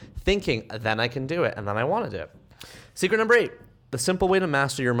keep thinking, then I can do it. And then I want to do it. Secret number 8, the simple way to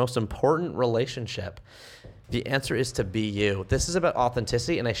master your most important relationship. The answer is to be you. This is about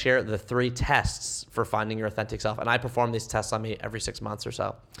authenticity, and I share the 3 tests for finding your authentic self, and I perform these tests on me every 6 months or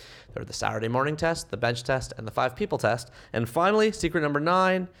so. They're the Saturday morning test, the bench test, and the 5 people test. And finally, secret number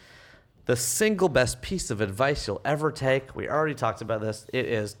 9, the single best piece of advice you'll ever take. We already talked about this. It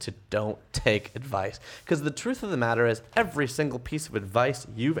is to don't take advice. Because the truth of the matter is every single piece of advice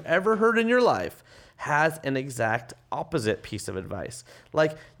you've ever heard in your life has an exact opposite piece of advice.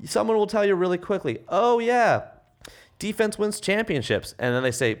 Like, someone will tell you really quickly, oh yeah, defense wins championships. And then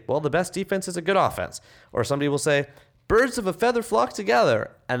they say, well, the best defense is a good offense. Or somebody will say, birds of a feather flock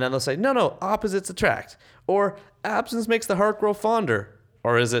together. And then they'll say, no, opposites attract. Or absence makes the heart grow fonder.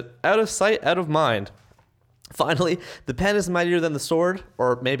 Or is it out of sight, out of mind? Finally, the pen is mightier than the sword,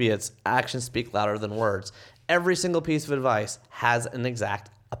 or maybe it's actions speak louder than words. Every single piece of advice has an exact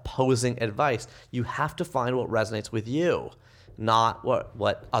opposing advice. You have to find what resonates with you, not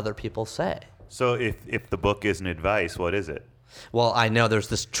what other people say. So if the book isn't advice, what is it? Well, I know there's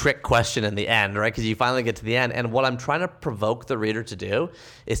this trick question in the end, right? Because you finally get to the end. And what I'm trying to provoke the reader to do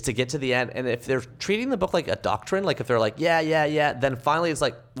is to get to the end. And if they're treating the book like a doctrine, like if they're like, yeah, then finally it's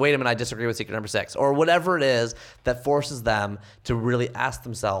like, wait a minute, I disagree with secret number 6. Or whatever it is that forces them to really ask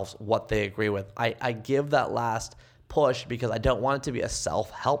themselves what they agree with. I give that last push because I don't want it to be a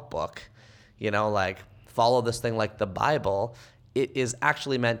self-help book. You know, like follow this thing like the Bible. It is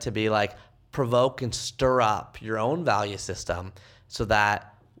actually meant to be like, provoke and stir up your own value system so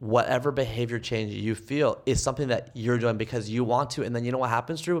that whatever behavior change you feel is something that you're doing because you want to. And then you know what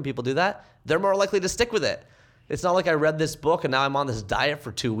happens, Drew, when people do that? They're more likely to stick with it. It's not like I read this book and now I'm on this diet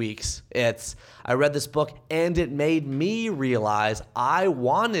for 2 weeks. It's I read this book and it made me realize I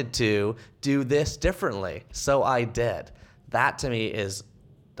wanted to do this differently. So I did. That to me is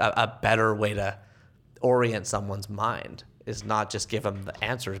a better way to orient someone's mind, is not just give them the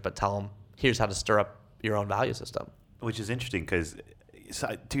answers, but tell them, here's how to stir up your own value system. Which is interesting because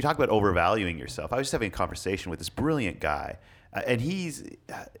to talk about overvaluing yourself, I was just having a conversation with this brilliant guy, and he's,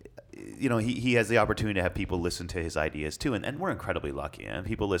 he has the opportunity to have people listen to his ideas too, and we're incredibly lucky. And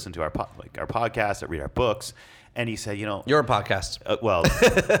people listen to our podcast, that read our books, and he said, you're a podcast. Well,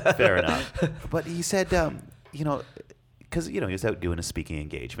 fair enough. But he said, because he was out doing a speaking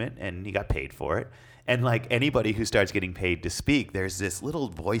engagement and he got paid for it. And like anybody who starts getting paid to speak, there's this little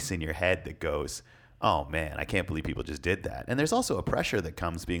voice in your head that goes, oh man, I can't believe people just did that. And there's also a pressure that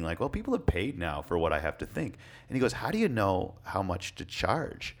comes being like, well, people have paid now for what I have to think. And he goes, how do you know how much to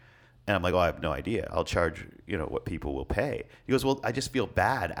charge? And I'm like, oh, I have no idea. I'll charge, what people will pay. He goes, well, I just feel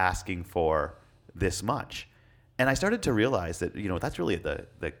bad asking for this much. And I started to realize that, that's really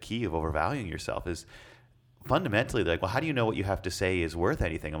the key of overvaluing yourself is fundamentally like, well, how do you know what you have to say is worth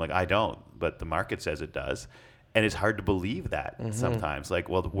anything? I'm like, I don't, but the market says it does. And it's hard to believe that sometimes. Like,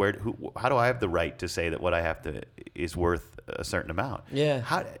 well, how do I have the right to say that what I have to is worth a certain amount? Yeah.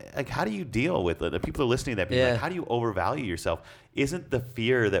 How do you deal with it? The people are listening to that. Being like, how do you overvalue yourself? Isn't the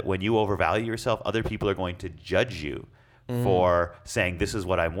fear that when you overvalue yourself, other people are going to judge you for saying this is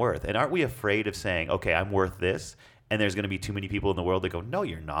what I'm worth? And aren't we afraid of saying, okay, I'm worth this, and there's going to be too many people in the world that go, no,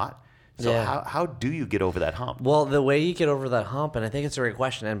 you're not. So how do you get over that hump? Well, the way you get over that hump, and I think it's a great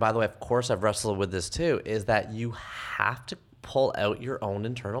question, and by the way, of course, I've wrestled with this too, is that you have to pull out your own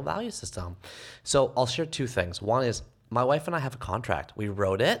internal value system. So I'll share two things. One is my wife and I have a contract. We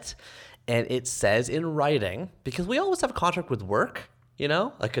wrote it, and it says in writing, because we always have a contract with work,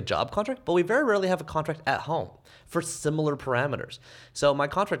 like a job contract, but we very rarely have a contract at home for similar parameters. So my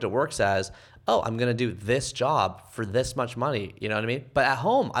contract at work says, oh, I'm going to do this job for this much money. You know what I mean? But at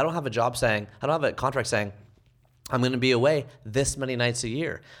home, I don't have a contract saying, I'm going to be away this many nights a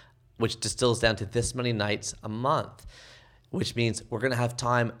year, which distills down to this many nights a month, which means we're going to have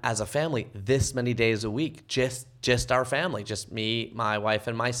time as a family this many days a week, just our family, just me, my wife,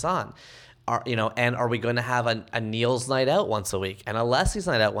 and my son. And are we going to have a Neil's night out once a week and a Leslie's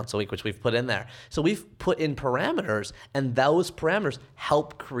night out once a week, which we've put in there. So we've put in parameters, and those parameters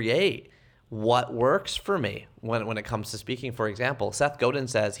help create what works for me when it comes to speaking. For example, Seth Godin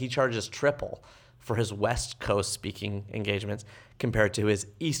says he charges triple for his West Coast speaking engagements compared to his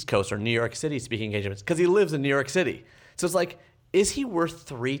East Coast or New York City speaking engagements because he lives in New York City. So it's like, is he worth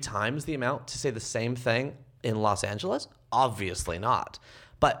 3 times the amount to say the same thing in Los Angeles? Obviously not.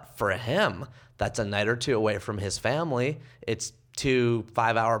 But for him, that's a night or two away from his family. It's 2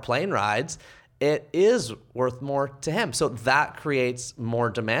 5-hour plane rides. It is worth more to him. So that creates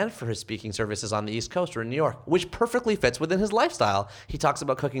more demand for his speaking services on the East Coast or in New York, which perfectly fits within his lifestyle. He talks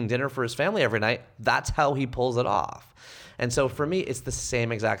about cooking dinner for his family every night. That's how he pulls it off. And so for me, it's the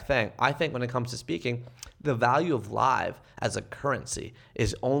same exact thing. I think when it comes to speaking, the value of live as a currency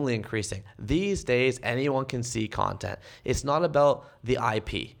is only increasing. These days, anyone can see content. It's not about the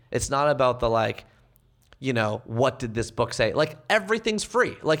IP. It's not about the what did this book say? Like, everything's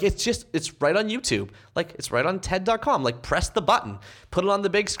free. Like, it's right on YouTube. Like, it's right on TED.com. Like, press the button, put it on the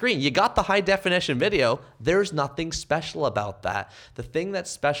big screen. You got the high definition video. There's nothing special about that. The thing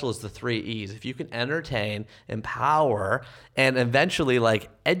that's special is the 3 E's. If you can entertain, empower, and eventually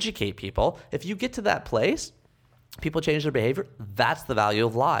educate people, if you get to that place, people change their behavior. That's the value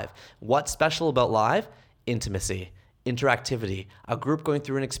of live. What's special about live? Intimacy. Interactivity, a group going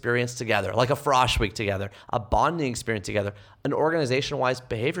through an experience together, like a Frosh Week together, a bonding experience together, an organization-wise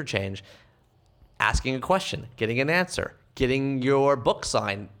behavior change, asking a question, getting an answer, getting your book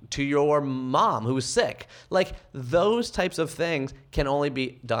signed to your mom who's sick. Like, those types of things can only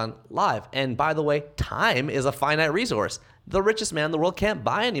be done live. And by the way, time is a finite resource. The richest man in the world can't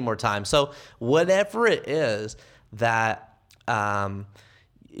buy any more time. So whatever it is that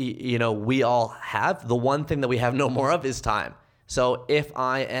we all have, the one thing that we have no more of is time. So if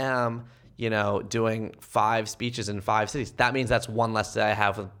I am, doing 5 speeches in 5 cities, that means that's 1 less day I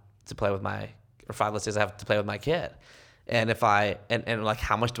have to play with 5 less days I have to play with my kid. And if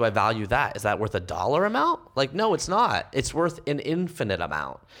how much do I value that? Is that worth $1 amount? Like, no, it's not. It's worth an infinite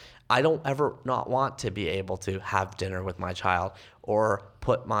amount. I don't ever not want to be able to have dinner with my child or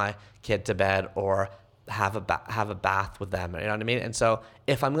put my kid to bed or have a bath with them, you know what I mean? And so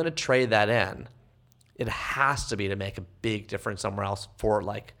if I'm going to trade that in, it has to be to make a big difference somewhere else for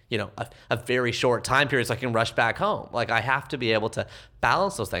a very short time period so I can rush back home. Like, I have to be able to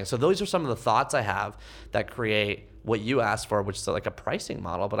balance those things. So those are some of the thoughts I have that create what you asked for, which is like a pricing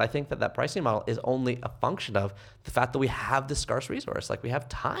model. But I think that pricing model is only a function of the fact that we have this scarce resource. Like, we have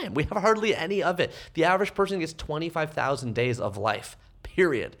time. We have hardly any of it. The average person gets 25,000 days of life,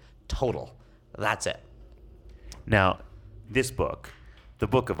 period, total. That's it. Now, this book, The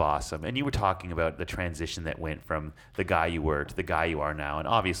Book of Awesome, and you were talking about the transition that went from the guy you were to the guy you are now, and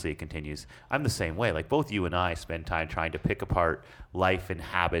obviously it continues. I'm the same way. Like, both you and I spend time trying to pick apart life and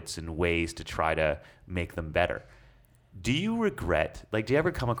habits and ways to try to make them better. Do you regret, do you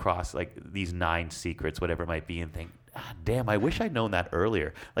ever come across these 9 secrets, whatever it might be, and think, damn, I wish I'd known that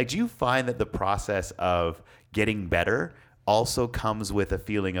earlier? Do you find that the process of getting better also comes with a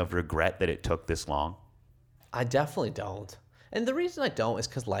feeling of regret that it took this long? I definitely don't. And the reason I don't is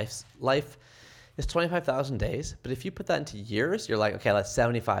because life, is 25,000 days. But if you put that into years, you're like, okay, that's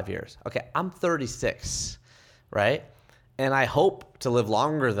 75 years. Okay, I'm 36, right? And I hope to live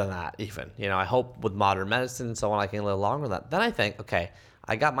longer than that even. I hope with modern medicine and so on, I can live longer than that. Then I think, okay,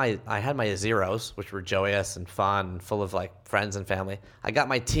 I had my zeros, which were joyous and fun and full of like friends and family. I got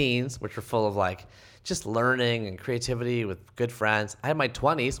my teens, which were full of like just learning and creativity with good friends. I had my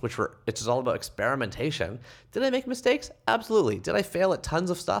 20s, which is all about experimentation. Did I make mistakes? Absolutely. Did I fail at tons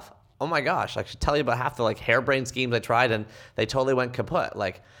of stuff? Oh my gosh, I should tell you about half the like harebrained schemes I tried and they totally went kaput.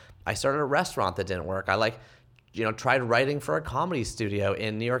 Like I started a restaurant that didn't work. I tried writing for a comedy studio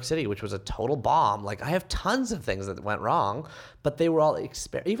in New York City, which was a total bomb. Like I have tons of things that went wrong, but they were all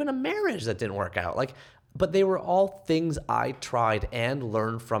even a marriage that didn't work out. But they were all things I tried and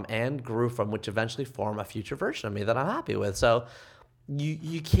learned from and grew from, which eventually form a future version of me that I'm happy with. So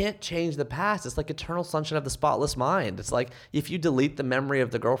you can't change the past. It's like eternal sunshine of the spotless mind. It's like if you delete the memory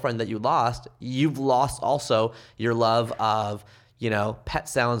of the girlfriend that you lost, you've lost also your love of, Pet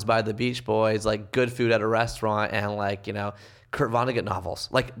Sounds by the Beach Boys, like good food at a restaurant and like, Kurt Vonnegut novels.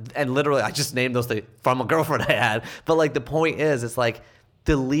 Like, and literally I just named those things from a girlfriend I had. But like the point is, it's like,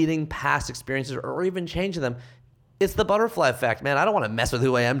 deleting past experiences or even changing them. It's the butterfly effect, man. I don't want to mess with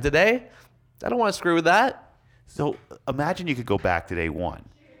who I am today. I don't want to screw with that. So imagine you could go back to day one.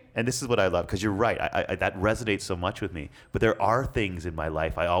 And this is what I love, because you're right. I that resonates so much with me. But there are things in my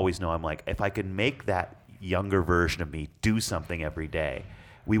life I always know I'm like, if I could make that younger version of me do something every day,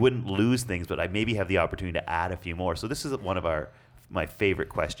 we wouldn't lose things, but I maybe have the opportunity to add a few more. So this is one of my favorite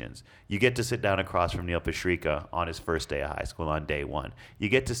questions. You get to sit down across from Neil Pasricha on his first day of high school on day one. You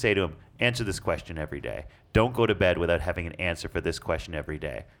get to say to him, answer this question every day. Don't go to bed without having an answer for this question every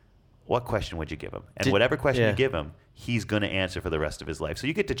day. What question would you give him? And whatever question you give him, he's going to answer for the rest of his life. So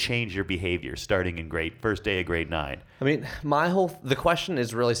you get to change your behavior starting in first day of grade 9. I mean, the question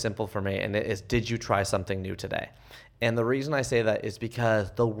is really simple for me, and it is, did you try something new today? And the reason I say that is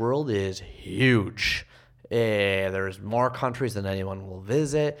because the world is huge. There's more countries than anyone will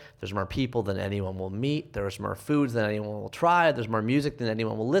visit. There's more people than anyone will meet. There's more foods than anyone will try. There's more music than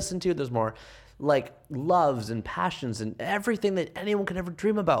anyone will listen to. There's more like loves and passions and everything that anyone could ever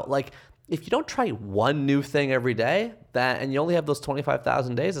dream about. Like if you don't try one new thing every day, and you only have those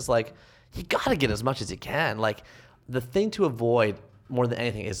 25,000 days, it's like you got to get as much as you can. Like the thing to avoid more than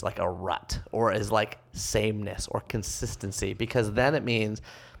anything is like a rut or is like sameness or consistency, because then it means,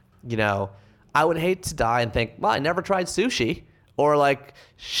 I would hate to die and think, well, I never tried sushi, or like,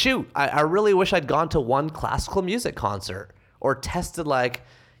 shoot, I really wish I'd gone to one classical music concert or tested like,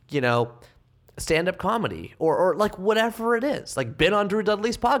 stand-up comedy or like whatever it is, like been on Drew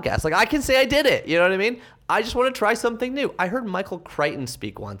Dudley's podcast. Like I can say I did it. You know what I mean? I just want to try something new. I heard Michael Crichton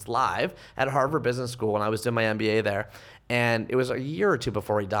speak once live at Harvard Business School when I was doing my MBA there. And it was a year or two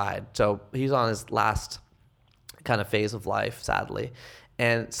before he died. So he's on his last kind of phase of life, sadly.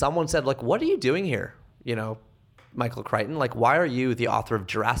 And someone said, like, what are you doing here? Michael Crichton, like, why are you the author of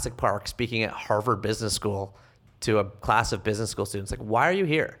Jurassic Park speaking at Harvard Business School to a class of business school students? Like, why are you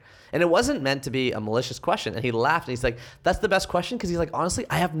here? And it wasn't meant to be a malicious question. And he laughed and he's like, that's the best question. Because he's like, honestly,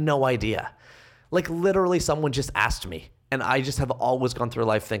 I have no idea. Like literally someone just asked me. And I just have always gone through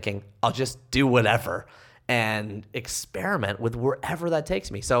life thinking, I'll just do whatever and experiment with wherever that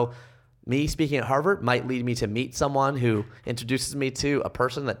takes me. So me speaking at Harvard might lead me to meet someone who introduces me to a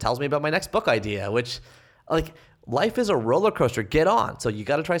person that tells me about my next book idea, which like life is a roller coaster. Get on. So you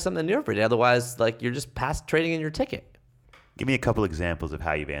got to try something new every day. Otherwise, like you're just past trading in your ticket. Give me a couple examples of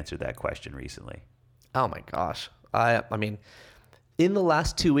how you've answered that question recently. Oh my gosh. I mean, in the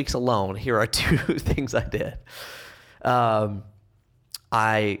last 2 weeks alone, here are 2 things I did.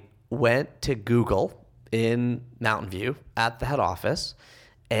 I went to Google in Mountain View at the head office,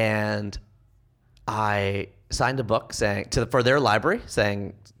 and I signed a book for their library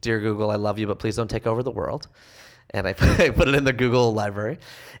saying, "Dear Google, I love you, but please don't take over the world." And I put it in the Google library,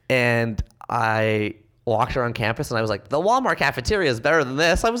 and I walked around campus and I was like, the Walmart cafeteria is better than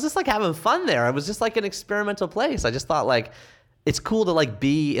this. I was just like having fun there. It was just like an experimental place. I just thought like, it's cool to like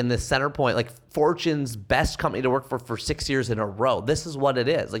be in the center point, like Fortune's best company to work for 6 years in a row. This is what it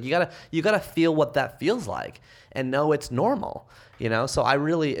is. Like you gotta feel what that feels like and know it's normal, So I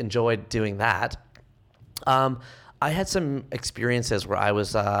really enjoyed doing that. I had some experiences where I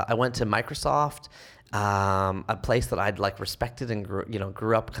went to Microsoft, a place that I'd like respected and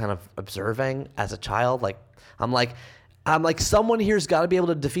grew up kind of observing as a child. Like I'm like someone here's got to be able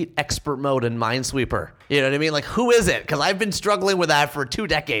to defeat expert mode in Minesweeper. You know what I mean? Like who is it? Because I've been struggling with that for 2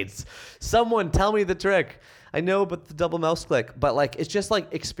 decades. Someone tell me the trick. I know, but the double mouse click. But like, it's just like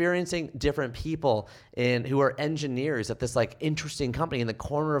experiencing different people who are engineers at this like interesting company in the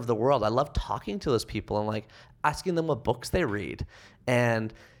corner of the world. I love talking to those people and like asking them what books they read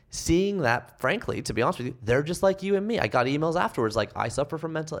and seeing that, frankly, to be honest with you, they're just like you and me. I got emails afterwards like, I suffer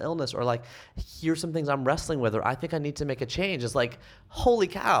from mental illness, or like, here's some things I'm wrestling with, or I think I need to make a change. It's like, holy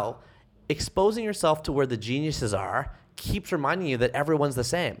cow, exposing yourself to where the geniuses are keeps reminding you that everyone's the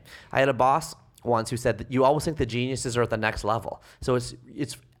same. I had a boss once who said that you always think the geniuses are at the next level. So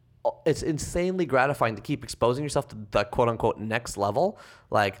it's insanely gratifying to keep exposing yourself to the quote unquote next level.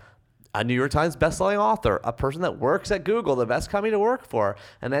 Like, a New York Times bestselling author, a person that works at Google, the best company to work for,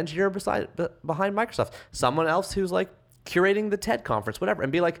 an engineer behind Microsoft, someone else who's like curating the TED conference, whatever,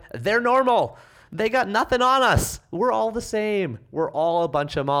 and be like, they're normal. They got nothing on us. We're all the same. We're all a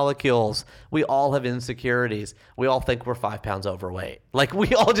bunch of molecules. We all have insecurities. We all think we're 5 pounds overweight. Like,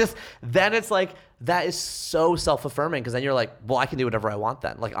 we all just, then it's like, that is so self-affirming, because then you're like, well, I can do whatever I want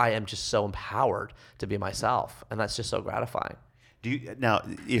then. Like, I am just so empowered to be myself. And that's just so gratifying. Now,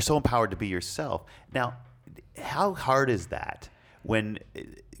 you're so empowered to be yourself. Now, how hard is that when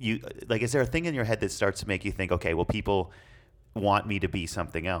is there a thing in your head that starts to make you think, okay, well, people want me to be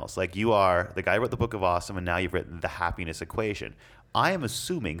something else? Like, you are the guy who wrote the Book of Awesome, and now you've written The Happiness Equation. I am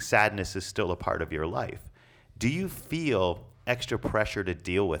assuming sadness is still a part of your life. Do you feel extra pressure to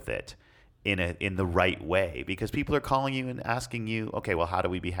deal with it in the right way? Because people are calling you and asking you, okay, well, how do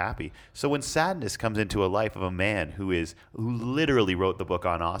we be happy? So when sadness comes into a life of a man who literally wrote the book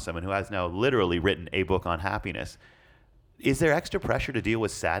on Awesome and who has now literally written a book on happiness, is there extra pressure to deal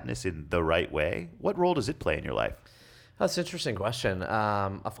with sadness in the right way? What role does it play in your life? That's an interesting question.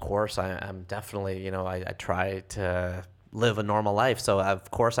 Of course, I'm definitely, I try to live a normal life. So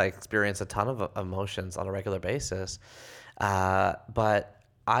of course I experience a ton of emotions on a regular basis. But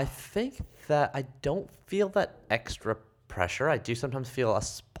I think that I don't feel that extra pressure. I do sometimes feel a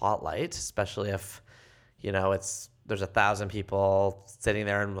spotlight, especially if, there's 1,000 people sitting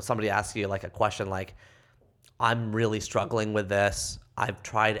there and somebody asks you like a question like, I'm really struggling with this. I've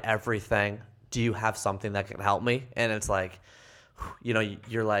tried everything. Do you have something that can help me? And it's like,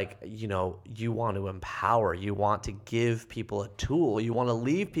 you're like, you want to empower, you want to give people a tool, you want to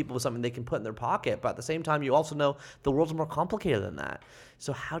leave people with something they can put in their pocket. But at the same time, you also know the world's more complicated than that.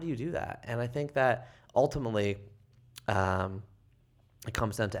 So how do you do that? And I think that ultimately it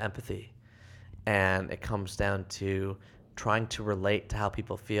comes down to empathy, and it comes down to trying to relate to how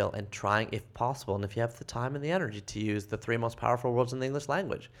people feel, and trying, if possible, and if you have the time and the energy, to use the 3 most powerful words in the English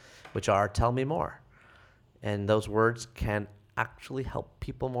language, which are tell me more. And those words can actually help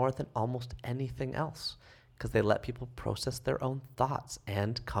people more than almost anything else, because they let people process their own thoughts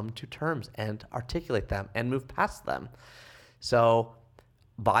and come to terms and articulate them and move past them. So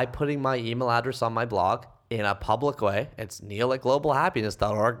by putting my email address on my blog in a public way, it's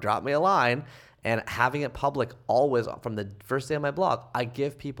neil@globalhappiness.org, drop me a line, and having it public always from the first day of my blog, I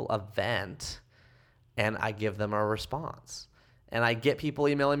give people a vent and I give them a response. And I get people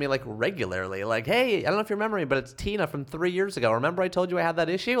emailing me like regularly, like, hey, I don't know if you remember me, but it's Tina from 3 years ago. Remember I told you I had that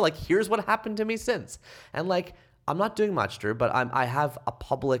issue? Like, here's what happened to me since. And like, I'm not doing much, Drew, but I have a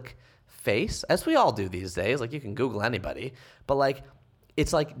public face, as we all do these days. Like, you can Google anybody. But like,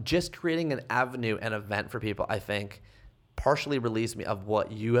 it's like just creating an avenue and event for people, I think, partially relieves me of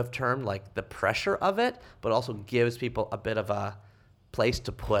what you have termed like the pressure of it, but also gives people a bit of a place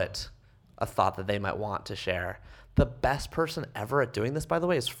to put a thought that they might want to share. The best person ever at doing this, by the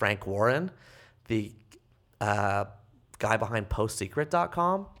way, is Frank Warren, the guy behind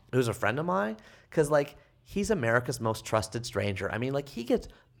postsecret.com, who's a friend of mine, because like, he's America's most trusted stranger. I mean, like, he gets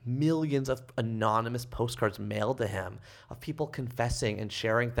millions of anonymous postcards mailed to him of people confessing and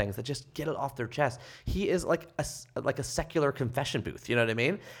sharing things that just get it off their chest. He is like a secular confession booth, you know what I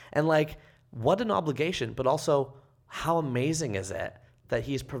mean? And like, what an obligation, but also how amazing is it that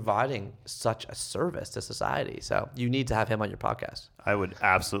he's providing such a service to society. So you need to have him on your podcast. I would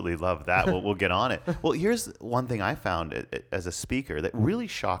absolutely love that. We'll get on it. Well, here's one thing I found as a speaker that really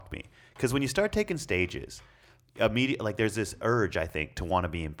shocked me, because when you start taking stages, immediately, like, there's this urge, I think, to want to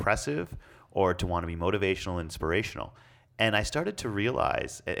be impressive or to want to be motivational, inspirational. And I started to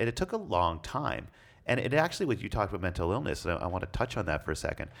realize, and it took a long time, and it actually, when you talked about mental illness, I want to touch on that for a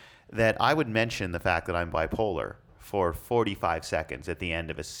second, that I would mention the fact that I'm bipolar for 45 seconds at the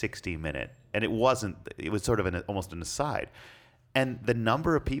end of a 60-minute, and it was sort of almost an aside. And the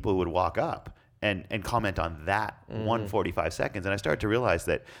number of people who would walk up and comment on that 145 seconds. And I started to realize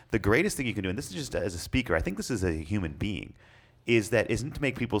that the greatest thing you can do, and this is just as a speaker, I think this is a human being, isn't to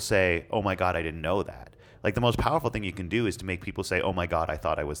make people say, oh my God, I didn't know that, Like the most powerful thing you can do is to make people say, oh my God, I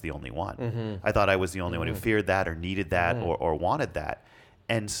thought I was the only one. I thought I was the only one who feared that or needed that or wanted that.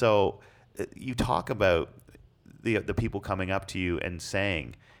 And so you talk about the people coming up to you and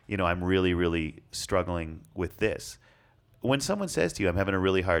saying, I'm really, really struggling with this. When someone says to you, I'm having a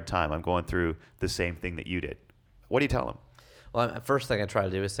really hard time, I'm going through the same thing that you did, what do you tell them? Well, first thing I try to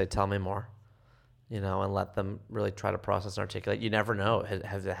do is say, tell me more, and let them really try to process and articulate. You never know.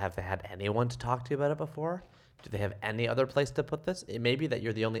 Have they had anyone to talk to you about it before? Do they have any other place to put this? It may be that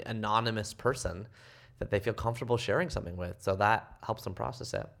you're the only anonymous person that they feel comfortable sharing something with. So that helps them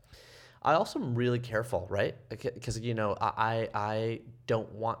process it. I also am really careful, right? Because, I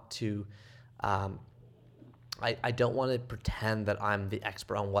don't want to... I don't want to pretend that I'm the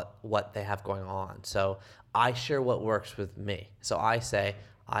expert on what they have going on. So I share what works with me. So I say,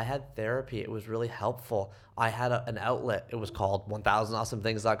 I had therapy. It was really helpful. I had an outlet. It was called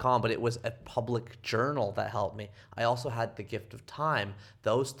 1000awesomethings.com, but it was a public journal that helped me. I also had the gift of time.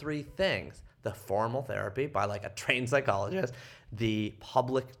 Those three things, the formal therapy by like a trained psychologist, the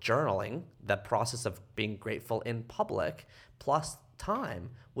public journaling, the process of being grateful in public, plus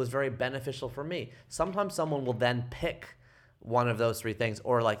time was very beneficial for me. Sometimes someone will then pick one of those three things,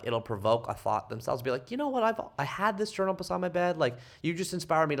 or like it'll provoke a thought themselves, be like, you know what, I had this journal beside my bed, like you just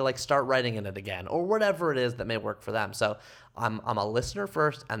inspired me to like start writing in it again, or whatever it is that may work for them. So I'm a listener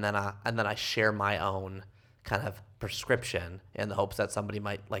first, and then I share my own kind of prescription in the hopes that somebody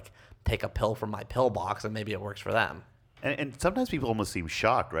might like take a pill from my pill box and maybe it works for them. And sometimes people almost seem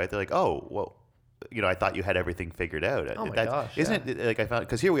shocked, right? They're like, oh, well, I thought you had everything figured out. Oh my gosh. Isn't it like I found,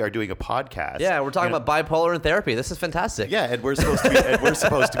 because here we are doing a podcast. Yeah, we're talking about bipolar and therapy. This is fantastic. Yeah, and we're supposed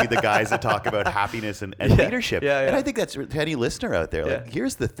to be the guys that talk about happiness and leadership. Yeah. And I think that's to any listener out there. Like, Yeah.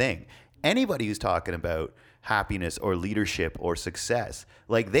 here's the thing. Anybody who's talking about happiness or leadership or success,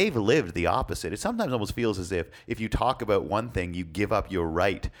 like they've lived the opposite. It sometimes almost feels as if you talk about one thing, you give up your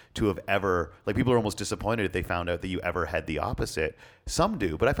right to have ever, like people are almost disappointed if they found out that you ever had the opposite. Some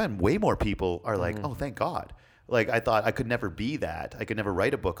do, but I find way more people are like, oh, thank God. Like I thought I could never be that. I could never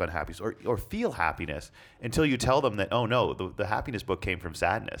write a book on happiness or feel happiness until you tell them that, oh no, the happiness book came from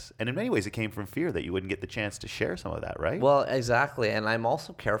sadness. And in many ways it came from fear that you wouldn't get the chance to share some of that, right? Well, exactly. And I'm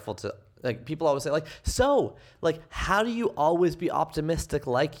also careful to, like, people always say, like, so, like, how do you always be optimistic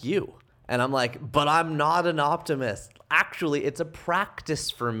like you? And I'm like, but I'm not an optimist. Actually, it's a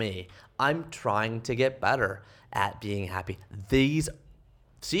practice for me. I'm trying to get better at being happy. These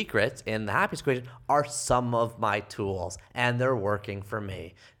secrets in the happiness equation are some of my tools, and they're working for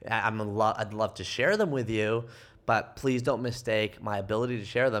me. I'd love to share them with you, but please don't mistake my ability to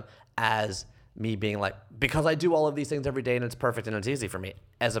share them as me being like, because I do all of these things every day and it's perfect and it's easy for me,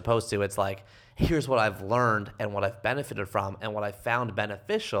 as opposed to it's like, here's what I've learned and what I've benefited from and what I found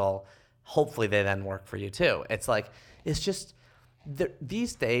beneficial. Hopefully they then work for you too. It's like, it's just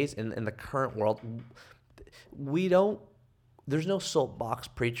these days in the current world, there's no soapbox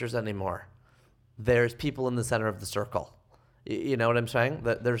preachers anymore. There's people in the center of the circle. You know what I'm saying?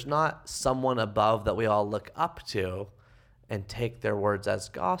 That there's not someone above that we all look up to and take their words as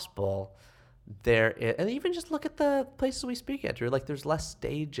gospel. And even just look at the places we speak at. You're like, there's less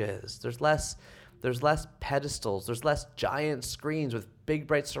stages, there's less pedestals, there's less giant screens with big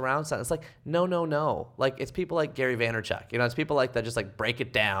bright surround sound. It's like, no. Like, it's people like Gary Vaynerchuk. It's people like that just like break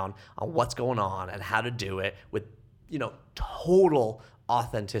it down on what's going on and how to do it with, total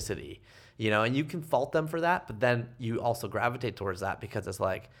authenticity. And you can fault them for that, but then you also gravitate towards that because it's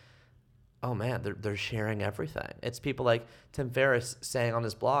like, oh man, they're sharing everything. It's people like Tim Ferriss saying on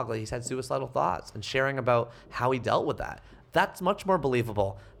his blog that he's had suicidal thoughts and sharing about how he dealt with that. That's much more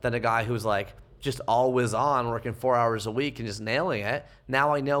believable than a guy who's like just always on, working 4 hours a week and just nailing it.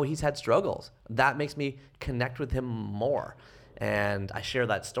 Now I know he's had struggles. That makes me connect with him more. And I share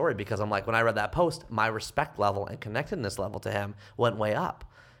that story because I'm like, when I read that post, my respect level and connectedness level to him went way up,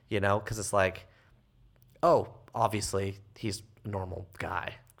 because it's like, oh, obviously he's a normal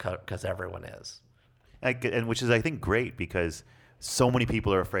guy. Because everyone is. And which is, I think, great because so many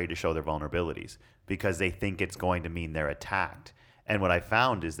people are afraid to show their vulnerabilities because they think it's going to mean they're attacked. And what I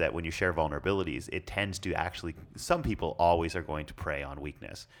found is that when you share vulnerabilities, it tends to actually, some people always are going to prey on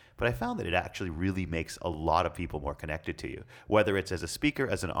weakness. But I found that it actually really makes a lot of people more connected to you, whether it's as a speaker,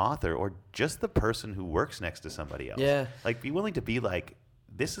 as an author, or just the person who works next to somebody else. Yeah. Like, be willing to be like,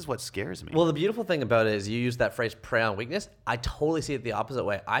 this is what scares me. Well, the beautiful thing about it is you use that phrase, prey on weakness. I totally see it the opposite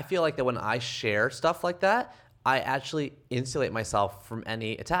way. I feel like that when I share stuff like that, I actually insulate myself from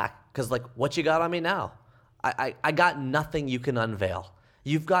any attack. Because, like, what you got on me now? I got nothing you can unveil.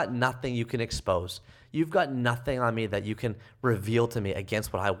 You've got nothing you can expose. You've got nothing on me that you can reveal to me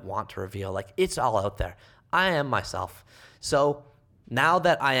against what I want to reveal. Like, it's all out there. I am myself. So now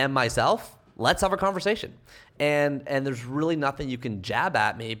that I am myself, let's have a conversation. And there's really nothing you can jab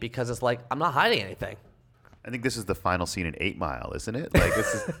at me because it's like, I'm not hiding anything. I think this is the final scene in 8 Mile, isn't it? Like,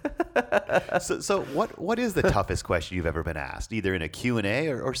 this is. So what is the toughest question you've ever been asked, either in a Q&A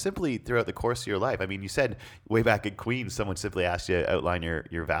or simply throughout the course of your life? I mean, you said way back at Queen's, someone simply asked you to outline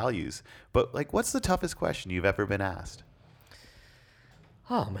your values. But like, what's the toughest question you've ever been asked?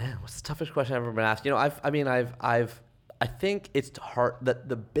 Oh man, what's the toughest question I've ever been asked? I think it's hard that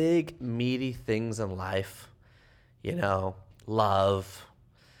the big meaty things in life, love,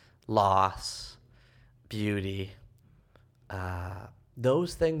 loss, beauty,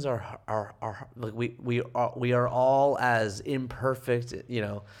 those things are like we are all as imperfect,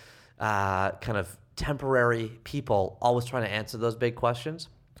 kind of temporary people, always trying to answer those big questions.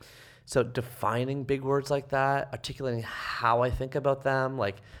 So defining big words like that, articulating how I think about them,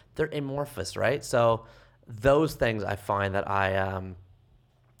 like they're amorphous, right? So those things I find that I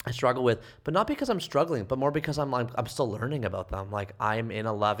struggle with, but not because I'm struggling, but more because I'm still learning about them. Like, I'm in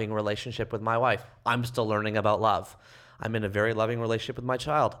a loving relationship with my wife. I'm still learning about love. I'm in a very loving relationship with my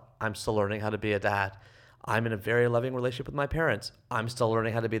child. I'm still learning how to be a dad. I'm in a very loving relationship with my parents. I'm still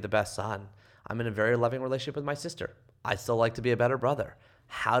learning how to be the best son. I'm in a very loving relationship with my sister. I still like to be a better brother.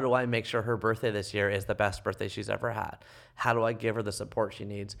 How do I make sure her birthday this year is the best birthday she's ever had? How do I give her the support she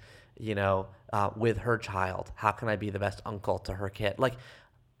needs, with her child? How can I be the best uncle to her kid? Like,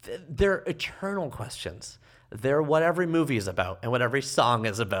 they're eternal questions. They're what every movie is about and what every song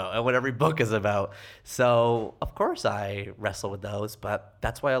is about and what every book is about. So, of course, I wrestle with those, but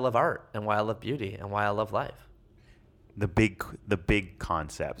that's why I love art and why I love beauty and why I love life. The big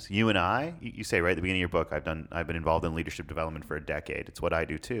concepts. You and I, you say right at the beginning of your book, I've been involved in leadership development for a decade. It's what I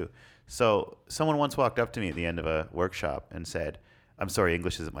do too. So someone once walked up to me at the end of a workshop and said, "I'm sorry,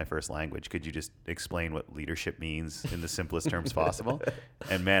 English isn't my first language. Could you just explain what leadership means in the simplest terms possible?"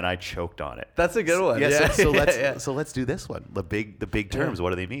 And man, I choked on it. That's a good one. So let's do this one. The big terms. What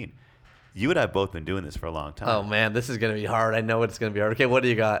do they mean? You and I have both been doing this for a long time. Oh man, this is going to be hard. I know it's going to be hard. Okay, what do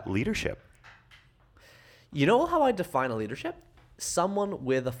you got? Leadership. You know how I define a leadership? Someone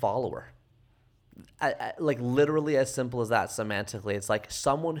with a follower. Like literally as simple as that semantically. It's like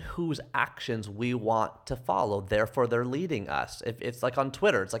someone whose actions we want to follow. Therefore, they're leading us. If it's like on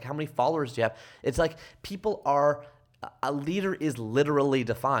Twitter, it's like how many followers do you have? It's like a leader is literally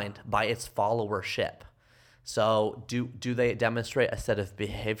defined by its followership. So do they demonstrate a set of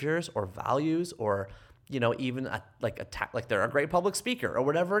behaviors or values or even like they're a great public speaker or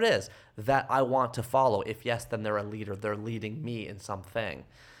whatever it is that I want to follow? If yes, then they're a leader. They're leading me in something.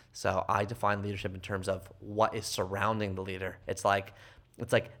 So I define leadership in terms of what is surrounding the leader. It's like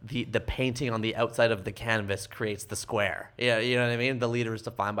the painting on the outside of the canvas creates the square. Yeah, you know what I mean? The leader is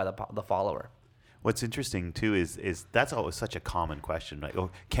defined by the follower. What's interesting too is that's always such a common question. Like,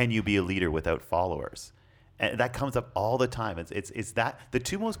 can you be a leader without followers? And that comes up all the time. It's that the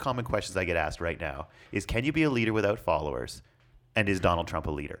two most common questions I get asked right now is, can you be a leader without followers? And is Donald Trump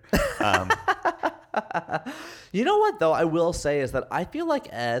a leader? You know what, though, I will say is that I feel like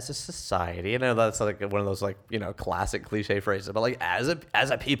as a society, I know that's like one of those classic cliche phrases, but like as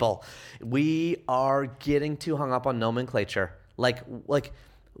a people, we are getting too hung up on nomenclature. Like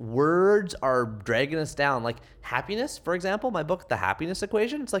words are dragging us down. Like happiness, for example, my book, The Happiness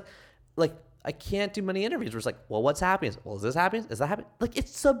Equation, it's like I can't do many interviews where it's like, well, what's happiness? Well, is this happiness? Is that happiness? Like,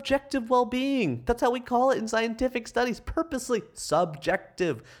 it's subjective well-being. That's how we call it in scientific studies. Purposely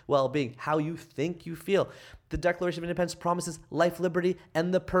subjective well-being, how you think you feel. The Declaration of Independence promises life, liberty,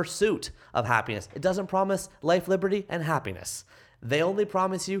 and the pursuit of happiness. It doesn't promise life, liberty, and happiness. They only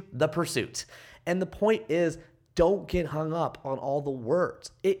promise you the pursuit. And the point is, don't get hung up on all the words.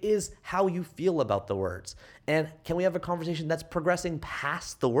 It is how you feel about the words. And can we have a conversation that's progressing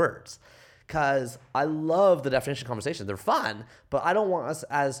past the words? Because I love the definition conversations. They're fun, but I don't want us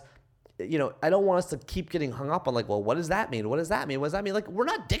I don't want us to keep getting hung up on like, well, what does that mean? What does that mean? What does that mean? Like, we're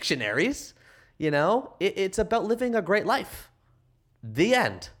not dictionaries, It's about living a great life. The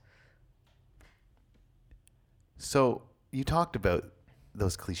end. So you talked about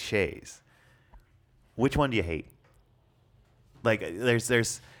those cliches. Which one do you hate? Like,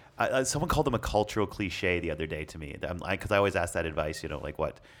 there's someone called them a cultural cliche the other day to me, because I always ask that advice, like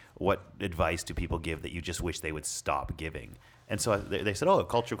what advice do people give that you just wish they would stop giving? And so they said, a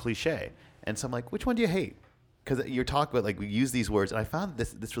cultural cliche. And so I'm like, which one do you hate? Because you're talking about, like, we use these words, and I found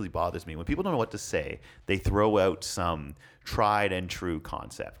this really bothers me. When people don't know what to say, they throw out some tried and true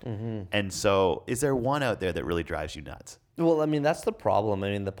concept. Mm-hmm. And so is there one out there that really drives you nuts? Well, I mean, that's the problem.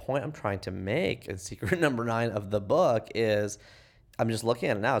 I mean, the point I'm trying to make in secret number 9 of the book is I'm just looking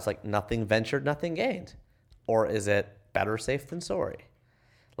at it now. It's like nothing ventured, nothing gained. Or is it better safe than sorry?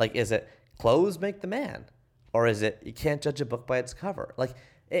 Like, is it clothes make the man? Or is it you can't judge a book by its cover? Like,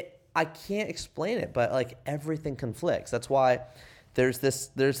 I can't explain it, but like everything conflicts. That's why there's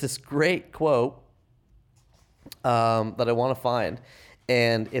this great quote that I want to find.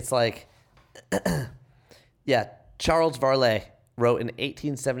 And it's like, yeah, Charles Varley wrote in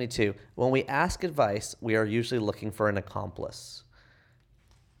 1872, when we ask advice, we are usually looking for an accomplice.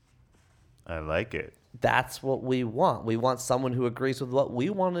 I like it. That's what we want. We want someone who agrees with what we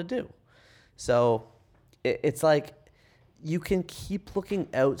want to do. So it's like you can keep looking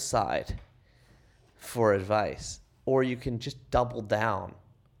outside for advice, or you can just double down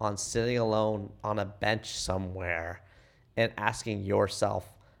on sitting alone on a bench somewhere and asking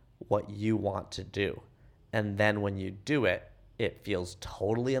yourself what you want to do. And then when you do it, it feels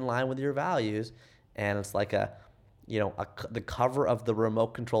totally in line with your values. And it's like the cover of the remote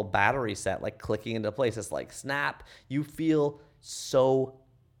control battery set, like clicking into place. It's like snap. You feel so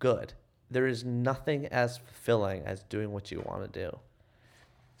good. There is nothing as fulfilling as doing what you want to do.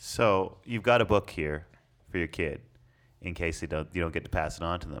 So you've got a book here for your kid in case you don't get to pass it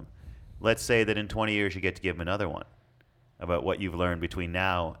on to them. Let's say that in 20 years you get to give them another one about what you've learned between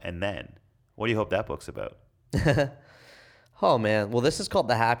now and then. What do you hope that book's about? Oh, man. Well, this is called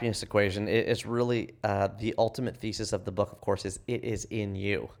The Happiness Equation. It's really the ultimate thesis of the book, of course, is it is in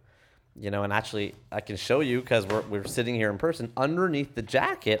you. And actually, I can show you because we're sitting here in person. Underneath the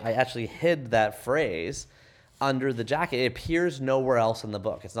jacket, I actually hid that phrase under the jacket. It appears nowhere else in the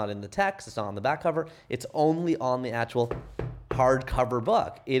book. It's not in the text. It's not on the back cover. It's only on the actual hardcover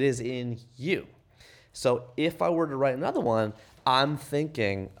book. It is in you. So if I were to write another one, I'm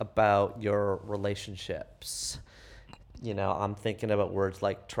thinking about your relationships. I'm thinking about words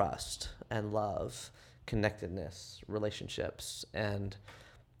like trust and love, connectedness, relationships, and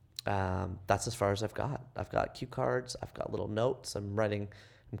that's as far as I've got. I've got cue cards. I've got little notes. I'm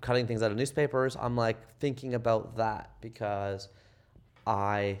cutting things out of newspapers. I'm like thinking about that because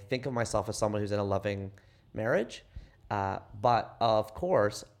I think of myself as someone who's in a loving marriage. But of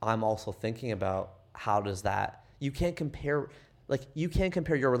course, I'm also thinking about how does that, you can't compare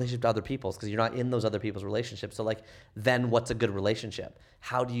your relationship to other people's because you're not in those other people's relationships. So then what's a good relationship?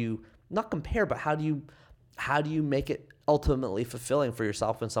 How do you not compare, but how do you make it ultimately fulfilling for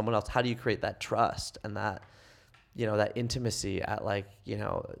yourself and someone else? How do you create that trust and that, that intimacy at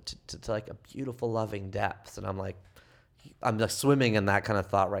to like a beautiful loving depth? And I'm just swimming in that kind of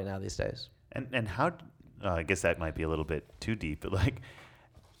thought right now these days. And how, I guess that might be a little bit too deep, but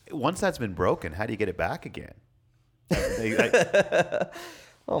once that's been broken, how do you get it back again?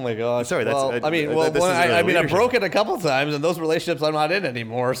 Oh my gosh! Sorry, that's. I broke it a couple times, and those relationships I'm not in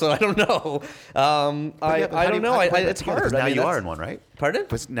anymore, so I don't know. I don't know. It's hard. Now you are in one, right? Pardon?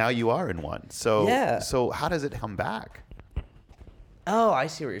 But now you are in one. So yeah. So how does it come back? Oh, I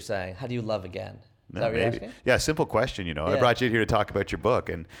see what you're saying. How do you love again? Is that what you're asking? Yeah, simple question. Yeah. I brought you here to talk about your book,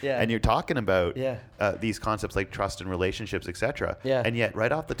 and you're talking about these concepts like trust and relationships, etc. Yeah. And yet,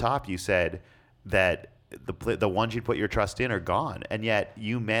 right off the top, you said that the ones you put your trust in are gone, and yet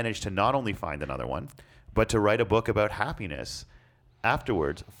you managed to not only find another one, but to write a book about happiness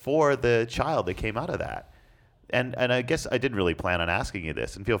afterwards for the child that came out of that. And I guess I didn't really plan on asking you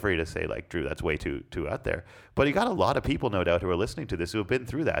this, and feel free to say Drew, that's way too out there. But you got a lot of people, no doubt, who are listening to this who have been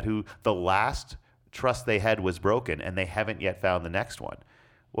through that, who the last trust they had was broken, and they haven't yet found the next one.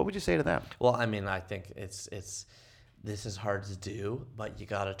 What would you say to them? Well, I think it's this is hard to do, but you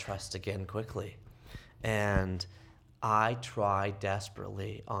got to trust again quickly. And I try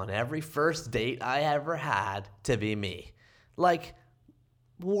desperately on every first date I ever had to be me.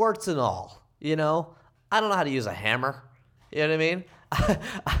 Warts and all, I don't know how to use a hammer. You know what I mean?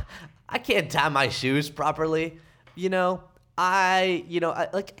 I can't tie my shoes properly. I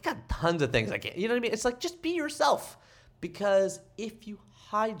got tons of things I can't. You know what I mean? It's just be yourself. Because if you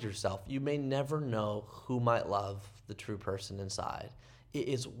hide yourself, you may never know who might love the true person inside. It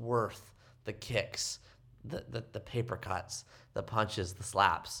is worth the kicks, the paper cuts, the punches, the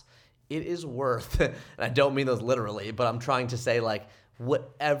slaps. It is worth, and I don't mean those literally, but I'm trying to say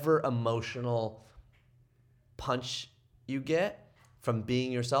whatever emotional punch you get from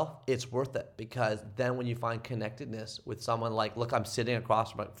being yourself, it's worth it, because then when you find connectedness with someone look, I'm sitting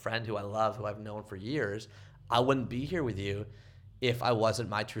across from a friend who I love, who I've known for years. I wouldn't be here with you if I wasn't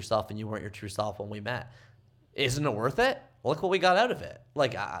my true self and you weren't your true self when we met. Isn't it worth it? Look what we got out of it.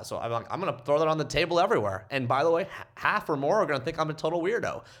 So I'm going to throw that on the table everywhere. And by the way, half or more are going to think I'm a total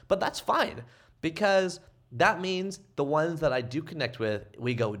weirdo. But that's fine, because That means the ones that I do connect with,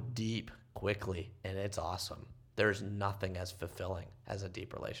 we go deep quickly, and it's awesome. There's nothing as fulfilling as a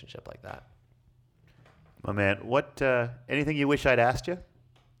deep relationship like that. My man, what? Anything you wish I'd asked you?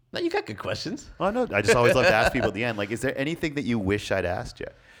 No, you got good questions. Well, no, I just always love to ask people at the end. Like, is there anything that you wish I'd asked you?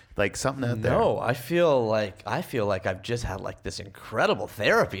 Like something out there? No, I feel like I've just had like this incredible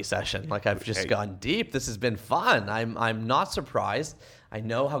therapy session. Like I've just gone deep. This has been fun. I'm not surprised. I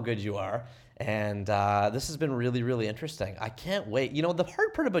know how good you are. And this has been really, really interesting. I can't wait. You know, the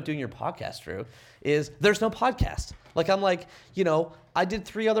hard part about doing your podcast, Drew, is there's no podcast. Like, I'm like, you know, I did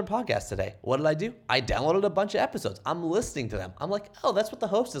 3 other podcasts today. What did I do? I downloaded a bunch of episodes. I'm listening to them. I'm like, oh, that's what the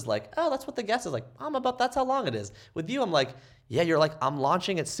host is like. Oh, that's what the guest is like. That's how long it is. With you, I'm like, yeah, you're like, I'm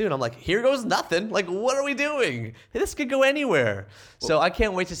launching it soon. I'm like, here goes nothing. Like, what are we doing? This could go anywhere. So I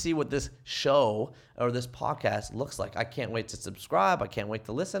can't wait to see what this show or this podcast looks like. I can't wait to subscribe. I can't wait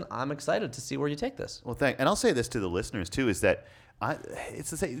to listen. I'm excited to see where you take this. Well, and I'll say this to the listeners too, is that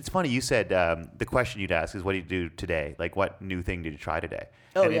it's funny. You said the question you'd ask is, what did you do today? Like, what new thing did you try today?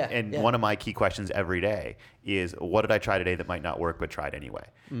 Oh, and one of my key questions every day is, what did I try today that might not work but tried anyway?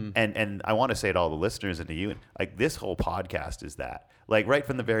 And I want to say to all the listeners and to you, like, this whole podcast is that. Like, right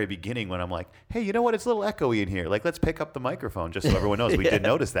from the very beginning, when I'm like, hey, you know what? It's a little echoey in here. Like, let's pick up the microphone just so everyone knows. We did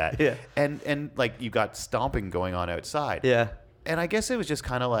notice that. Yeah. And like, you got stomping going on outside. Yeah. And I guess it was just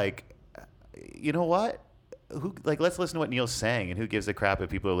kind of like, you know what? Let's listen to what Neil's saying, and who gives a crap if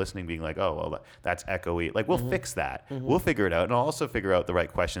people are listening being like, oh, well, that's echoey. Like, we'll fix that. We'll figure it out. And I'll also figure out the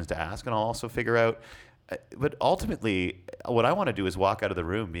right questions to ask, and I'll also figure out, but ultimately, what I want to do is walk out of the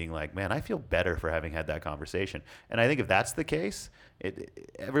room being like, man, I feel better for having had that conversation. And I think if that's the case,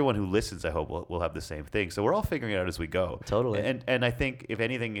 everyone who listens, I hope, will have the same thing. So we're all figuring it out as we go. Totally. And I think, if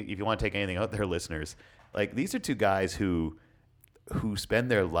anything, if you want to take anything out there, listeners, like, these are 2 guys who spend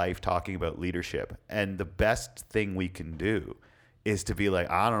their life talking about leadership. And the best thing we can do is to be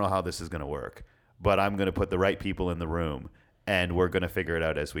like, I don't know how this is going to work, but I'm going to put the right people in the room, and we're going to figure it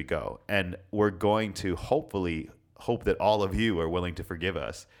out as we go. And we're going to hopefully hope that all of you are willing to forgive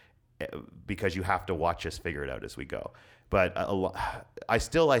us, because you have to watch us figure it out as we go. But I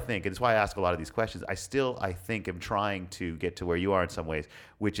think, and it's why I ask a lot of these questions, I think I'm trying to get to where you are in some ways,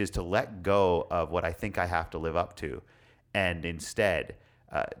 which is to let go of what I think I have to live up to, and instead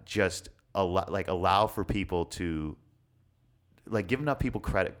just allow for people to, like, give enough people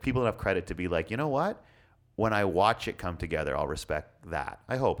enough credit to be like, you know what? When I watch it come together, I'll respect that.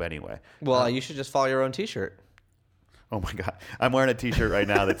 I hope, anyway. Well, you should just follow your own T-shirt. Oh my God! I'm wearing a T-shirt right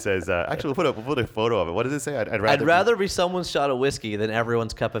now that says. Actually, we'll put a photo of it. What does it say? I'd rather be someone's shot of whiskey than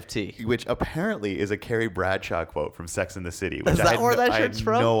everyone's cup of tea. Which apparently is a Carrie Bradshaw quote from Sex and the City. Which Is that where that shirt's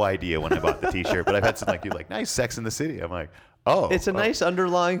from? I had no idea when I bought the T-shirt, but I've had some people like, nice Sex and the City. I'm like, oh, it's a nice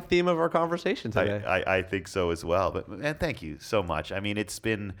underlying theme of our conversation today. I think so as well. But man, thank you so much. I mean, it's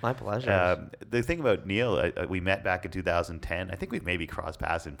been my pleasure. The thing about Neil, we met back in 2010. I think we've maybe crossed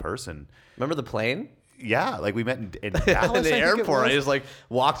paths in person. Remember the plane? Yeah, like we met in Dallas. In the airport. I just like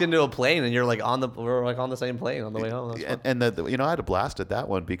walked into a plane, and you're like we were like on the same plane on the way home. And I had a blast at that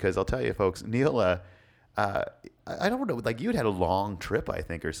one, because I'll tell you, folks, Neil, I don't know, like, you had a long trip, I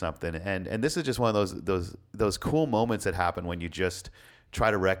think, or something, and this is just one of those cool moments that happen when you just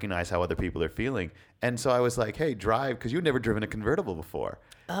try to recognize how other people are feeling. And so I was like, hey, drive, because you'd never driven a convertible before.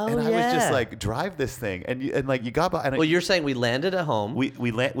 Oh, and I was just like, drive this thing, and you got by. Well, you're saying we landed at home. We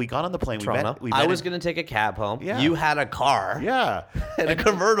got on the plane. Toronto. We met I was going to take a cab home. Yeah. You had a car. Yeah. and a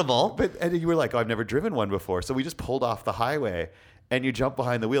convertible. And you were like, oh, I've never driven one before. So we just pulled off the highway, and you jump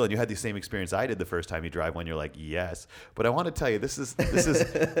behind the wheel, and you had the same experience I did the first time you drive one. You're like, yes. But I want to tell you, this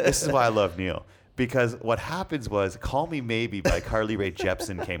is why I love Neil. Because what happens was, Call Me Maybe by Carly Rae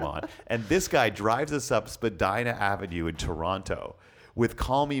Jepsen came on. And this guy drives us up Spadina Avenue in Toronto with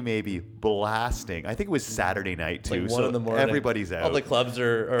Call Me Maybe blasting. I think it was Saturday night, too. Like 1 in the morning. Everybody's out. All the clubs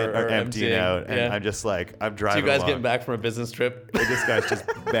are emptying out. And I'm just like, I'm driving Two guys along. getting back from a business trip. And this guy's just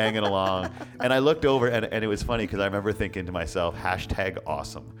banging along. And I looked over, and it was funny, because I remember thinking to myself,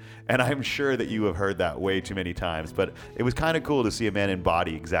 #awesome. And I'm sure that you have heard that way too many times. But it was kind of cool to see a man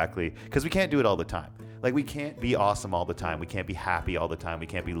embody exactly, because we can't do it all the time. Like, we can't be awesome all the time. We can't be happy all the time. We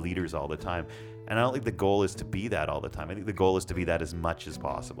can't be leaders all the time. And I don't think the goal is to be that all the time. I think the goal is to be that as much as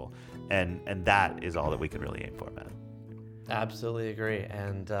possible. And that is all that we can really aim for, man. Absolutely agree.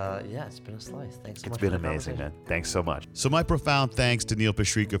 And it's been a slice. Thanks so much. It's been amazing, man. Thanks so much. So my profound thanks to Neil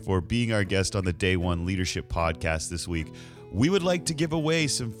Pasricha for being our guest on the Day One Leadership Podcast this week. We would like to give away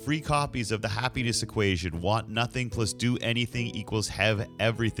some free copies of The Happiness Equation. Want Nothing plus Do Anything equals Have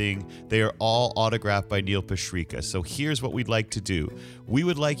Everything. They are all autographed by Neil Pasricha. So here's what we'd like to do. We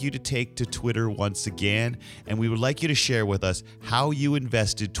would like you to take to Twitter once again, and we would like you to share with us how you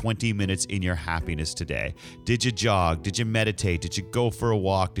invested 20 minutes in your happiness today. Did you jog? Did you meditate? Did you go for a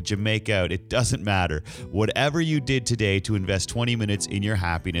walk? Did you make out? It doesn't matter. Whatever you did today to invest 20 minutes in your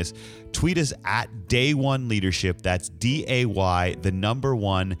happiness, tweet us at Day One Leadership. That's DAY, the number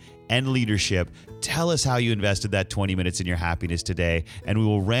 1, and leadership. Tell us how you invested that 20 minutes in your happiness today, and we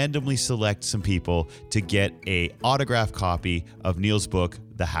will randomly select some people to get an autographed copy of Neil's book,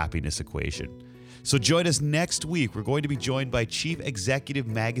 The Happiness Equation. So join us next week. We're going to be joined by Chief Executive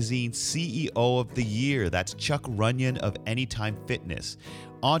Magazine CEO of the Year. That's Chuck Runyon of Anytime Fitness.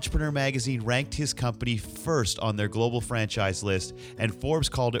 Entrepreneur Magazine ranked his company first on their global franchise list, and Forbes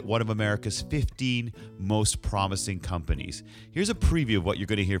called it one of America's 15 most promising companies. Here's a preview of what you're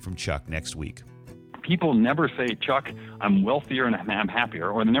going to hear from Chuck next week. People never say, Chuck, I'm wealthier and I'm happier.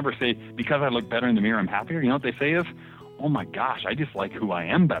 Or they never say, because I look better in the mirror, I'm happier. You know what they say is, oh my gosh, I just like who I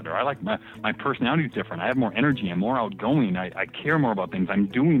am better. I like my personality is different. I have more energy. I'm more outgoing. I care more about things. I'm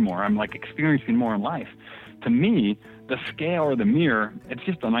doing more. I'm like experiencing more in life. To me, the scale or the mirror, it's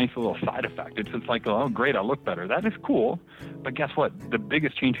just a nice little side effect. It's like, oh, great, I look better. That is cool. But guess what? The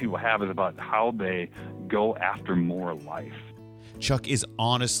biggest change people have is about how they go after more life. Chuck is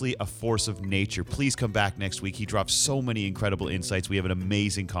honestly a force of nature. Please come back next week. He drops so many incredible insights. We have an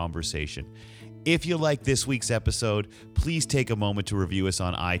amazing conversation. If you like this week's episode, please take a moment to review us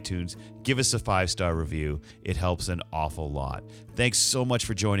on iTunes. Give us a 5-star review. It helps an awful lot. Thanks so much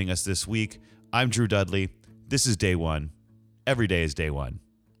for joining us this week. I'm Drew Dudley. This is Day One. Every day is Day One.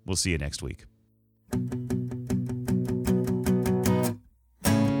 We'll see you next week.